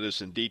get into this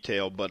in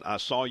detail, but I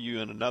saw you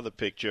in another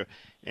picture,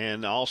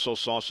 and I also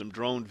saw some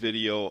drone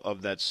video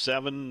of that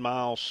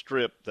 7-mile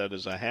strip that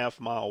is a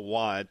half-mile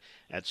wide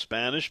at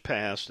Spanish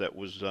Pass that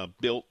was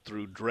built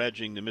through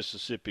dredging the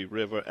Mississippi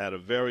River at a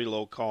very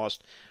low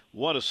cost.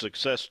 What a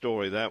success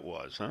story that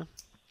was, huh?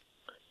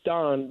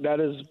 Don,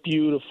 that is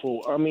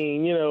beautiful. I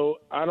mean,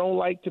 I don't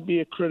like to be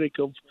a critic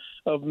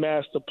of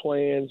master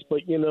plans,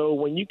 but,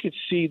 when you could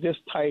see this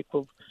type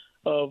of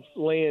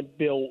land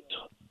built,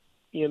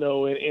 in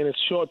a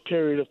short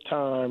period of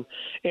time,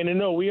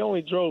 and, we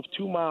only drove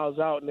 2 miles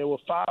out, and there were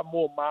 5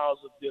 more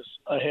miles of this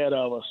ahead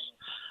of us.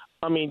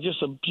 I mean,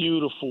 just a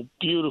beautiful,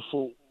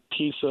 beautiful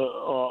piece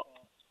of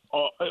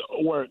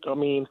work. I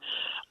mean,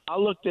 I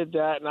looked at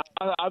that, and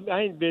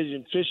I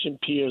envisioned fishing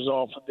piers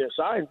off of this.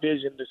 I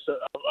envisioned this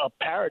a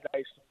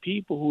paradise for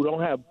people who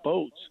don't have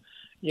boats.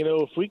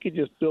 If we could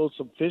just build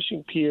some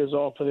fishing piers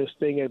off of this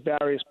thing at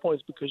various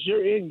points, because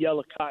you're in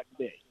Yellow Cotton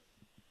Bay.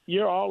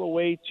 You're all the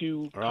way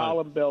to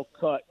Columbell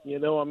Cut.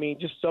 I mean,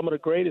 just some of the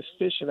greatest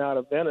fishing out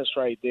of Venice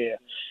right there.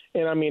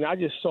 And, I mean, I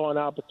just saw an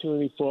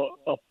opportunity for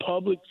a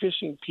public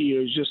fishing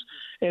pier.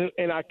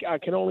 And I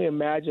can only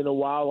imagine the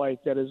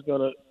wildlife that is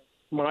going to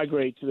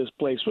migrate to this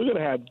place. We're going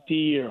to have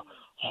deer,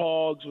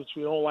 hogs, which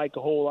we don't like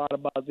a whole lot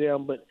about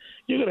them, but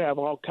you're going to have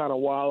all kind of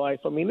wildlife.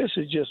 I mean, this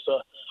is just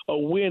a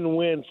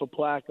win-win for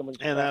Plaquemine.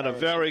 And at a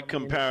very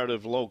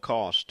comparative low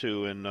cost,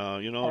 too. And,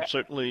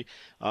 certainly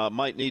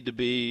might need to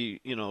be,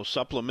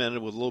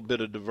 supplemented with a little bit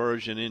of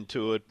diversion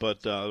into it.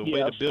 But the way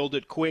to build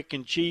it quick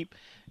and cheap,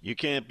 you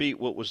can't beat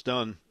what was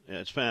done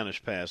at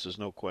Spanish Pass. There's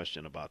no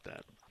question about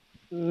that.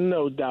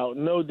 No doubt.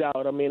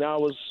 I mean, I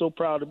was so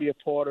proud to be a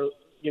part of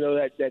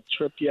that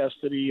trip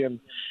yesterday and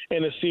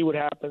to see what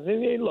happens.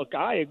 And look,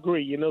 I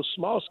agree,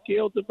 small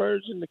scale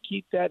diversion to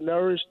keep that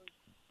nourished,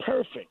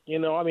 perfect.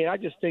 I mean, I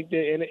just think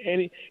that and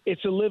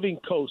it's a living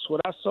coast. What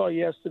I saw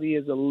yesterday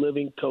is a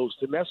living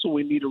coast, and that's what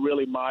we need to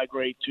really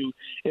migrate to,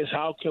 is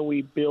how can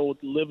we build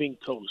living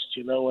coasts,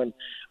 and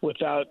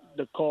without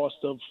the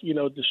cost of,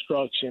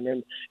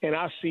 destruction. And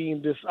I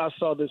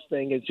saw this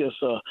thing as just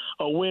a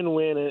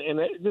win-win, and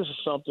this is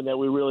something that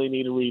we really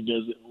need to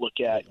revisit and look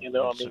at,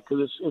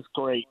 because it's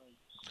great.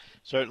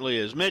 Certainly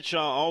is. Mitch,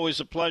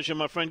 always a pleasure,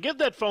 my friend. Give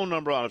that phone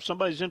number out. If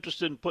somebody's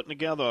interested in putting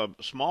together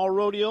a small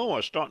rodeo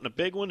or starting a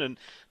big one and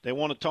they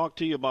want to talk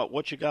to you about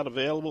what you got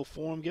available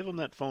for them, give them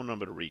that phone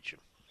number to reach you.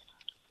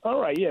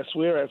 All right, yes,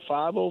 we're at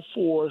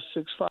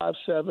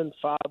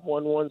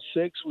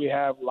 504-657-5116. We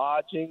have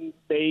lodging,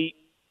 bait,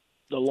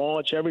 the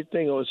launch,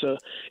 everything.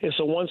 It's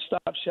a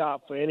one-stop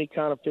shop for any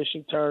kind of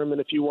fishing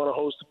tournament. If you want to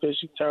host a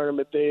fishing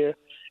tournament there,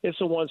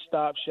 it's a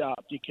one-stop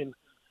shop. You can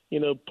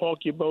park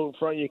your boat in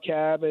front of your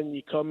cabin.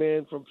 You come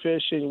in from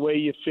fishing, weigh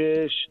your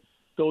fish,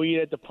 go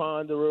eat at the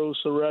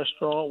Ponderosa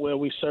restaurant where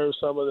we serve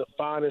some of the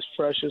finest,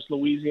 freshest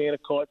Louisiana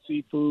caught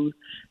seafood,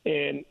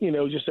 and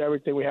just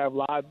everything. We have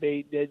live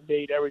bait, dead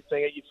bait,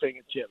 everything at your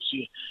fingertips.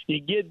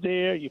 You get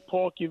there, you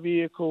park your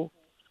vehicle.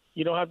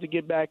 You don't have to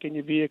get back in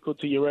your vehicle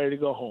till you're ready to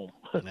go home.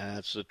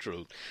 That's the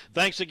truth.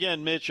 Thanks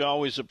again, Mitch. I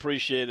always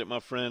appreciate it, my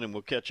friend, and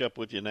we'll catch up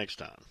with you next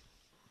time.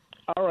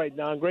 All right,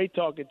 Don. Great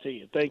talking to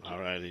you. Thank you. All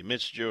righty.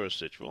 Mitch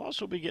Jurasich. We'll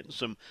also be getting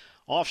some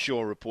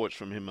offshore reports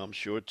from him, I'm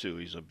sure, too.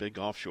 He's a big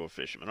offshore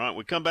fisherman. All right,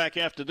 we come back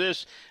after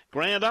this.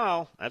 Grand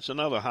Isle, that's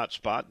another hot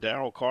spot.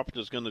 Daryl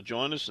Carpenter's going to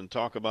join us and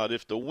talk about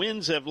if the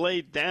winds have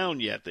laid down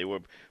yet. They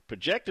were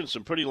projecting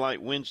some pretty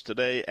light winds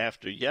today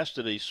after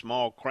yesterday's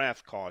small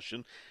craft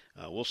caution.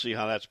 We'll see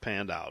how that's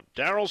panned out.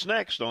 Daryl's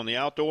next on the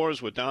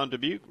Outdoors with Don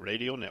Dubuc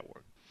Radio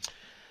Network.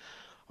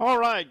 All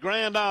right,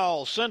 Grand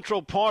Isle,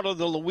 central part of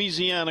the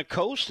Louisiana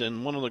coast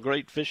and one of the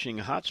great fishing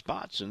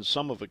hotspots and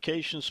summer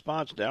vacation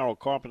spots. Daryl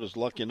Carpenter's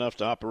lucky enough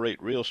to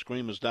operate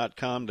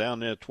RealScreamers.com down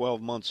there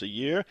 12 months a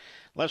year.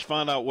 Let's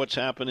find out what's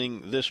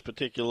happening this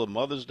particular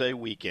Mother's Day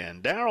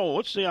weekend. Daryl,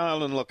 what's the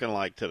island looking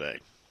like today?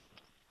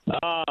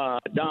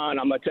 Don,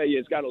 I'm going to tell you,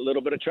 it's got a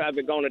little bit of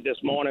traffic on it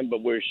this morning,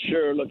 but we're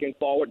sure looking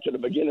forward to the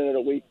beginning of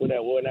the week when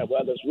that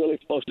weather's really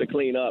supposed to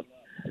clean up.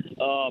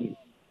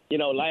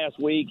 Last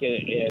week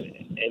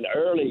and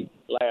early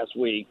last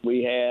week,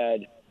 we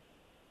had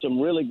some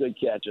really good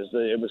catches.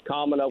 It was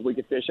calm enough we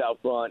could fish out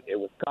front. It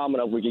was calm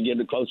enough we could get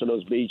close to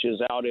those beaches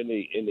out in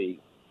the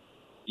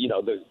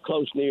the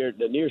close near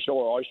the near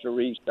shore oyster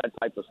reefs, that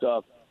type of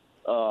stuff.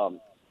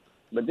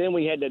 But then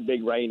we had that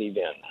big rain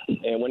event,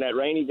 and when that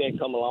rain event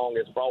come along,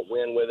 it's brought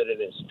wind with it,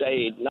 and it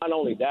stayed. Not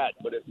only that,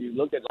 but if you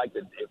look at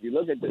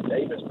the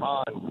Davis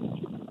Pond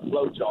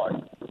flow chart,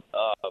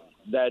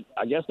 that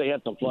I guess they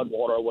had some flood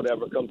water or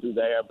whatever come through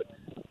there, but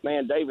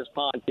man, Davis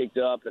Pond kicked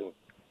up, and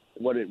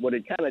what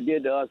it kind of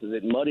did to us is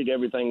it muddied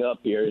everything up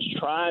here. It's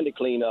trying to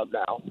clean up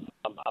now.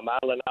 I'm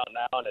idling out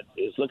now, and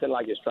it's looking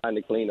like it's trying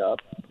to clean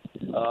up.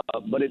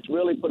 But it's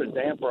really put a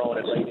damper on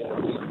it late in the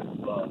week.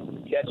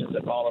 Catches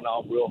are falling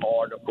off real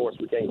hard. Of course,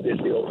 we can't fish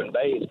the open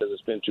bays because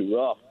it's been too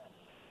rough.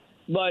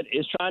 But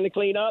it's trying to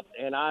clean up,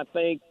 and I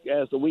think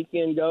as the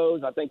weekend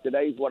goes, I think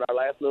today's our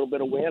last little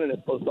bit of wind, and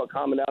it's supposed to start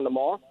calming down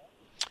tomorrow.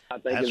 I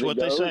think that's what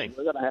they say.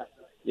 We're going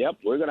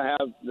to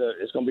have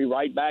it's going to be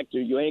right back to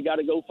you ain't got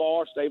to go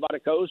far, stay by the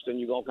coast, and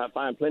you're going to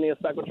find plenty of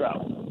speckled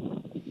trout.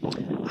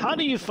 How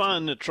do you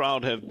find the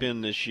trout have been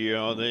this year?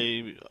 Are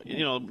they,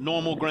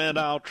 normal Grand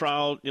Isle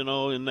trout,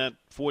 in that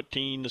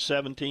 14 to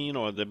 17,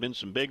 or have there been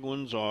some big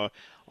ones or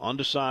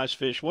undersized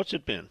fish? What's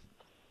it been?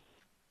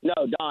 No,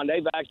 Don,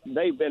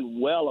 they've been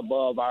well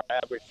above our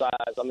average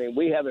size. I mean,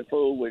 we haven't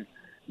fooled with.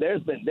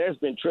 There's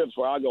been trips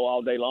where I go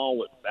all day long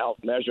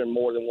without measuring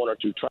more than one or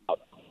two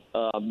trout.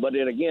 But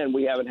then again,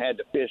 we haven't had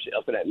to fish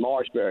up in that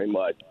marsh very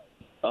much.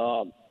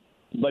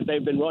 But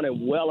they've been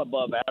running well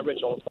above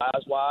average on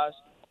size-wise.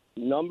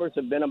 Numbers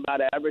have been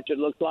about average, it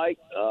looks like.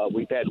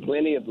 We've had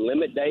plenty of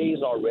limit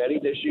days already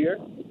this year.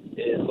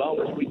 As long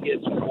as we get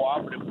some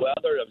cooperative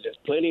weather, there's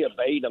plenty of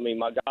bait. I mean,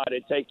 my God,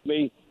 it takes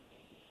me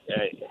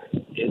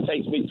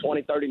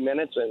 20, 30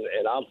 minutes,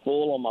 and I'm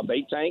full on my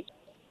bait tank.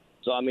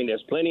 So, I mean,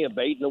 there's plenty of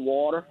bait in the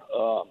water.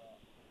 I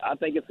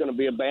think it's going to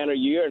be a banner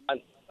year. I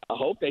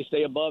hope they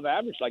stay above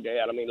average like they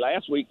had. I mean,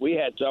 last week we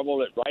had several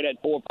that right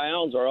at 4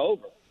 pounds or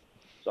over.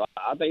 So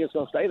I think it's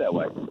going to stay that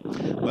way.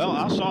 Well,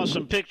 I saw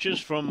some pictures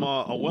from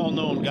a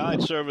well-known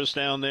guide service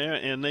down there,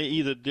 and they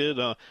either did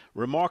a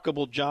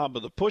remarkable job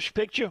of the push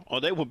picture or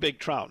they were big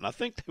trout. And I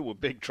think they were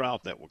big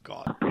trout that were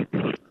caught.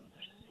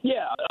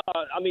 Yeah,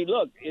 I mean,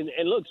 look,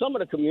 and look, some of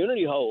the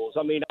community holes.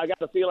 I mean, I got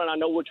the feeling I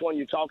know which one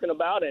you're talking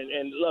about.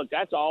 And look,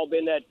 that's all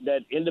been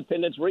that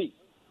Independence Reef,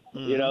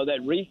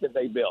 that reef that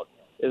they built.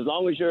 As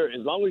long as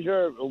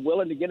you're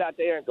willing to get out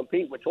there and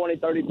compete with 20,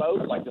 30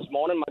 boats, like this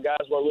morning, my guys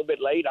were a little bit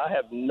late. I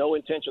have no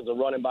intentions of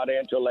running by there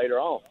until later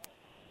on.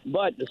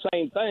 But the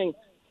same thing,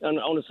 on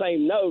the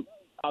same note,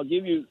 I'll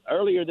give you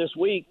earlier this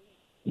week,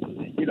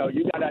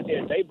 you got out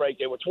there at daybreak.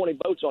 There were 20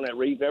 boats on that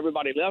reef.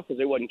 Everybody left because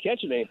they wasn't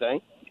catching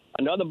anything.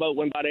 Another boat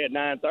went by there at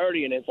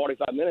 9:30, and in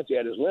 45 minutes he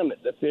had his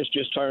limit. The fish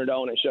just turned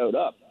on and showed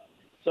up.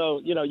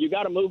 So, you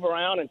got to move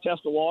around and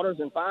test the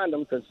waters and find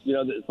them because,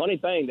 the funny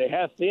thing, they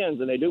have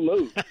fins and they do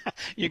move.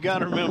 You got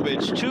to remember,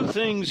 it's two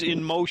things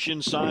in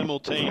motion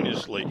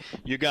simultaneously.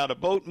 You got a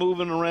boat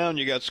moving around,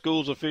 you got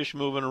schools of fish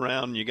moving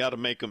around, and you got to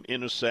make them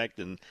intersect,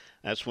 and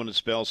that's when it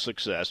spells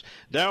success.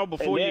 Darryl,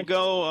 before you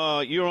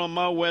go, you're on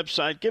my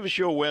website. Give us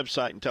your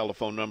website and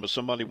telephone number.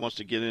 Somebody wants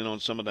to get in on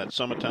some of that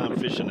summertime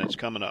fishing that's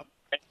coming up.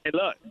 And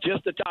look,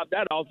 just to top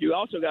that off, you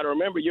also got to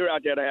remember you're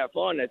out there to have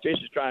fun. That fish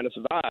is trying to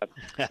survive.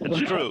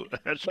 That's true.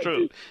 That's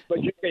true. But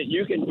you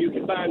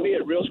can find me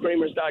at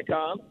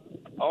realscreamers.com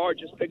or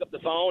just pick up the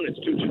phone. It's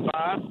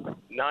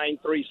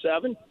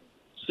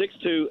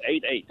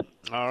 225-937-6288.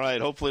 All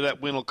right. Hopefully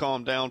that wind will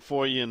calm down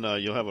for you, and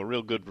you'll have a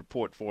real good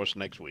report for us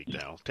next week,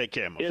 Darryl. Take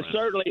care, my friend.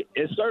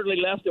 It's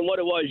certainly less than what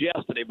it was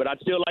yesterday, but I'd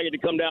still like it to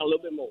come down a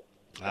little bit more.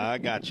 I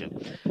got you.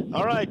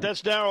 All right,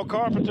 that's Darryl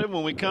Carpenter.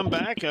 When we come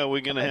back,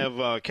 we're going to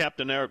have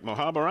Captain Eric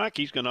Mohabarak.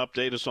 He's going to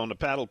update us on the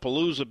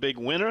Paddlepalooza big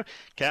winner.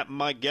 Captain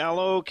Mike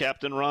Gallo,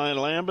 Captain Ryan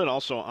Lambert,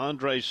 also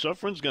Andre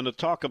Suffren's going to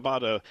talk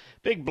about a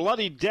big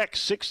Bloody Deck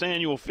 6th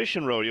annual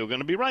fishing rodeo.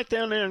 Going to be right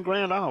down there in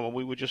Grand Isle.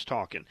 We were just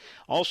talking.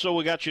 Also,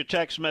 we got your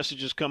text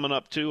messages coming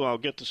up, too. I'll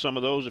get to some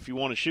of those if you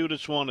want to shoot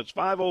us one. It's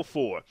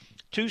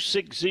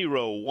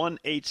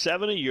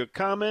 504-260-1870. Your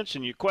comments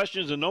and your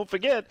questions. And don't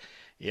forget,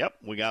 yep,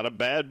 we got a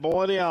bad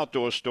boy of the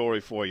outdoor story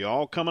for you,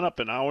 all coming up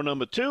in hour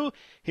number 2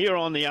 here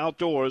on the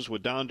Outdoors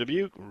with Don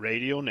Dubuc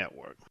Radio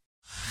Network.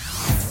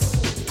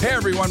 Hey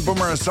everyone,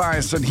 Boomer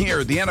Esiason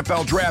here. The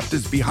NFL Draft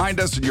is behind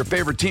us and your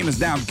favorite team is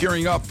now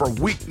gearing up for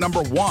week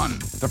number 1.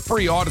 The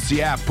free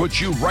Odyssey app puts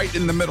you right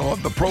in the middle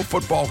of the pro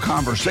football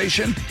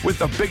conversation with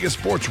the biggest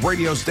sports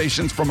radio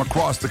stations from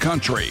across the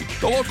country.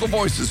 The local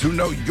voices who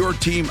know your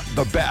team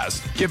the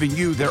best, giving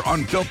you their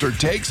unfiltered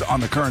takes on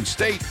the current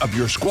state of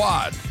your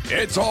squad.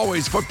 It's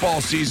always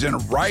football season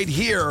right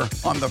here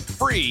on the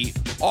free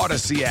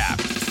Odyssey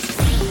app.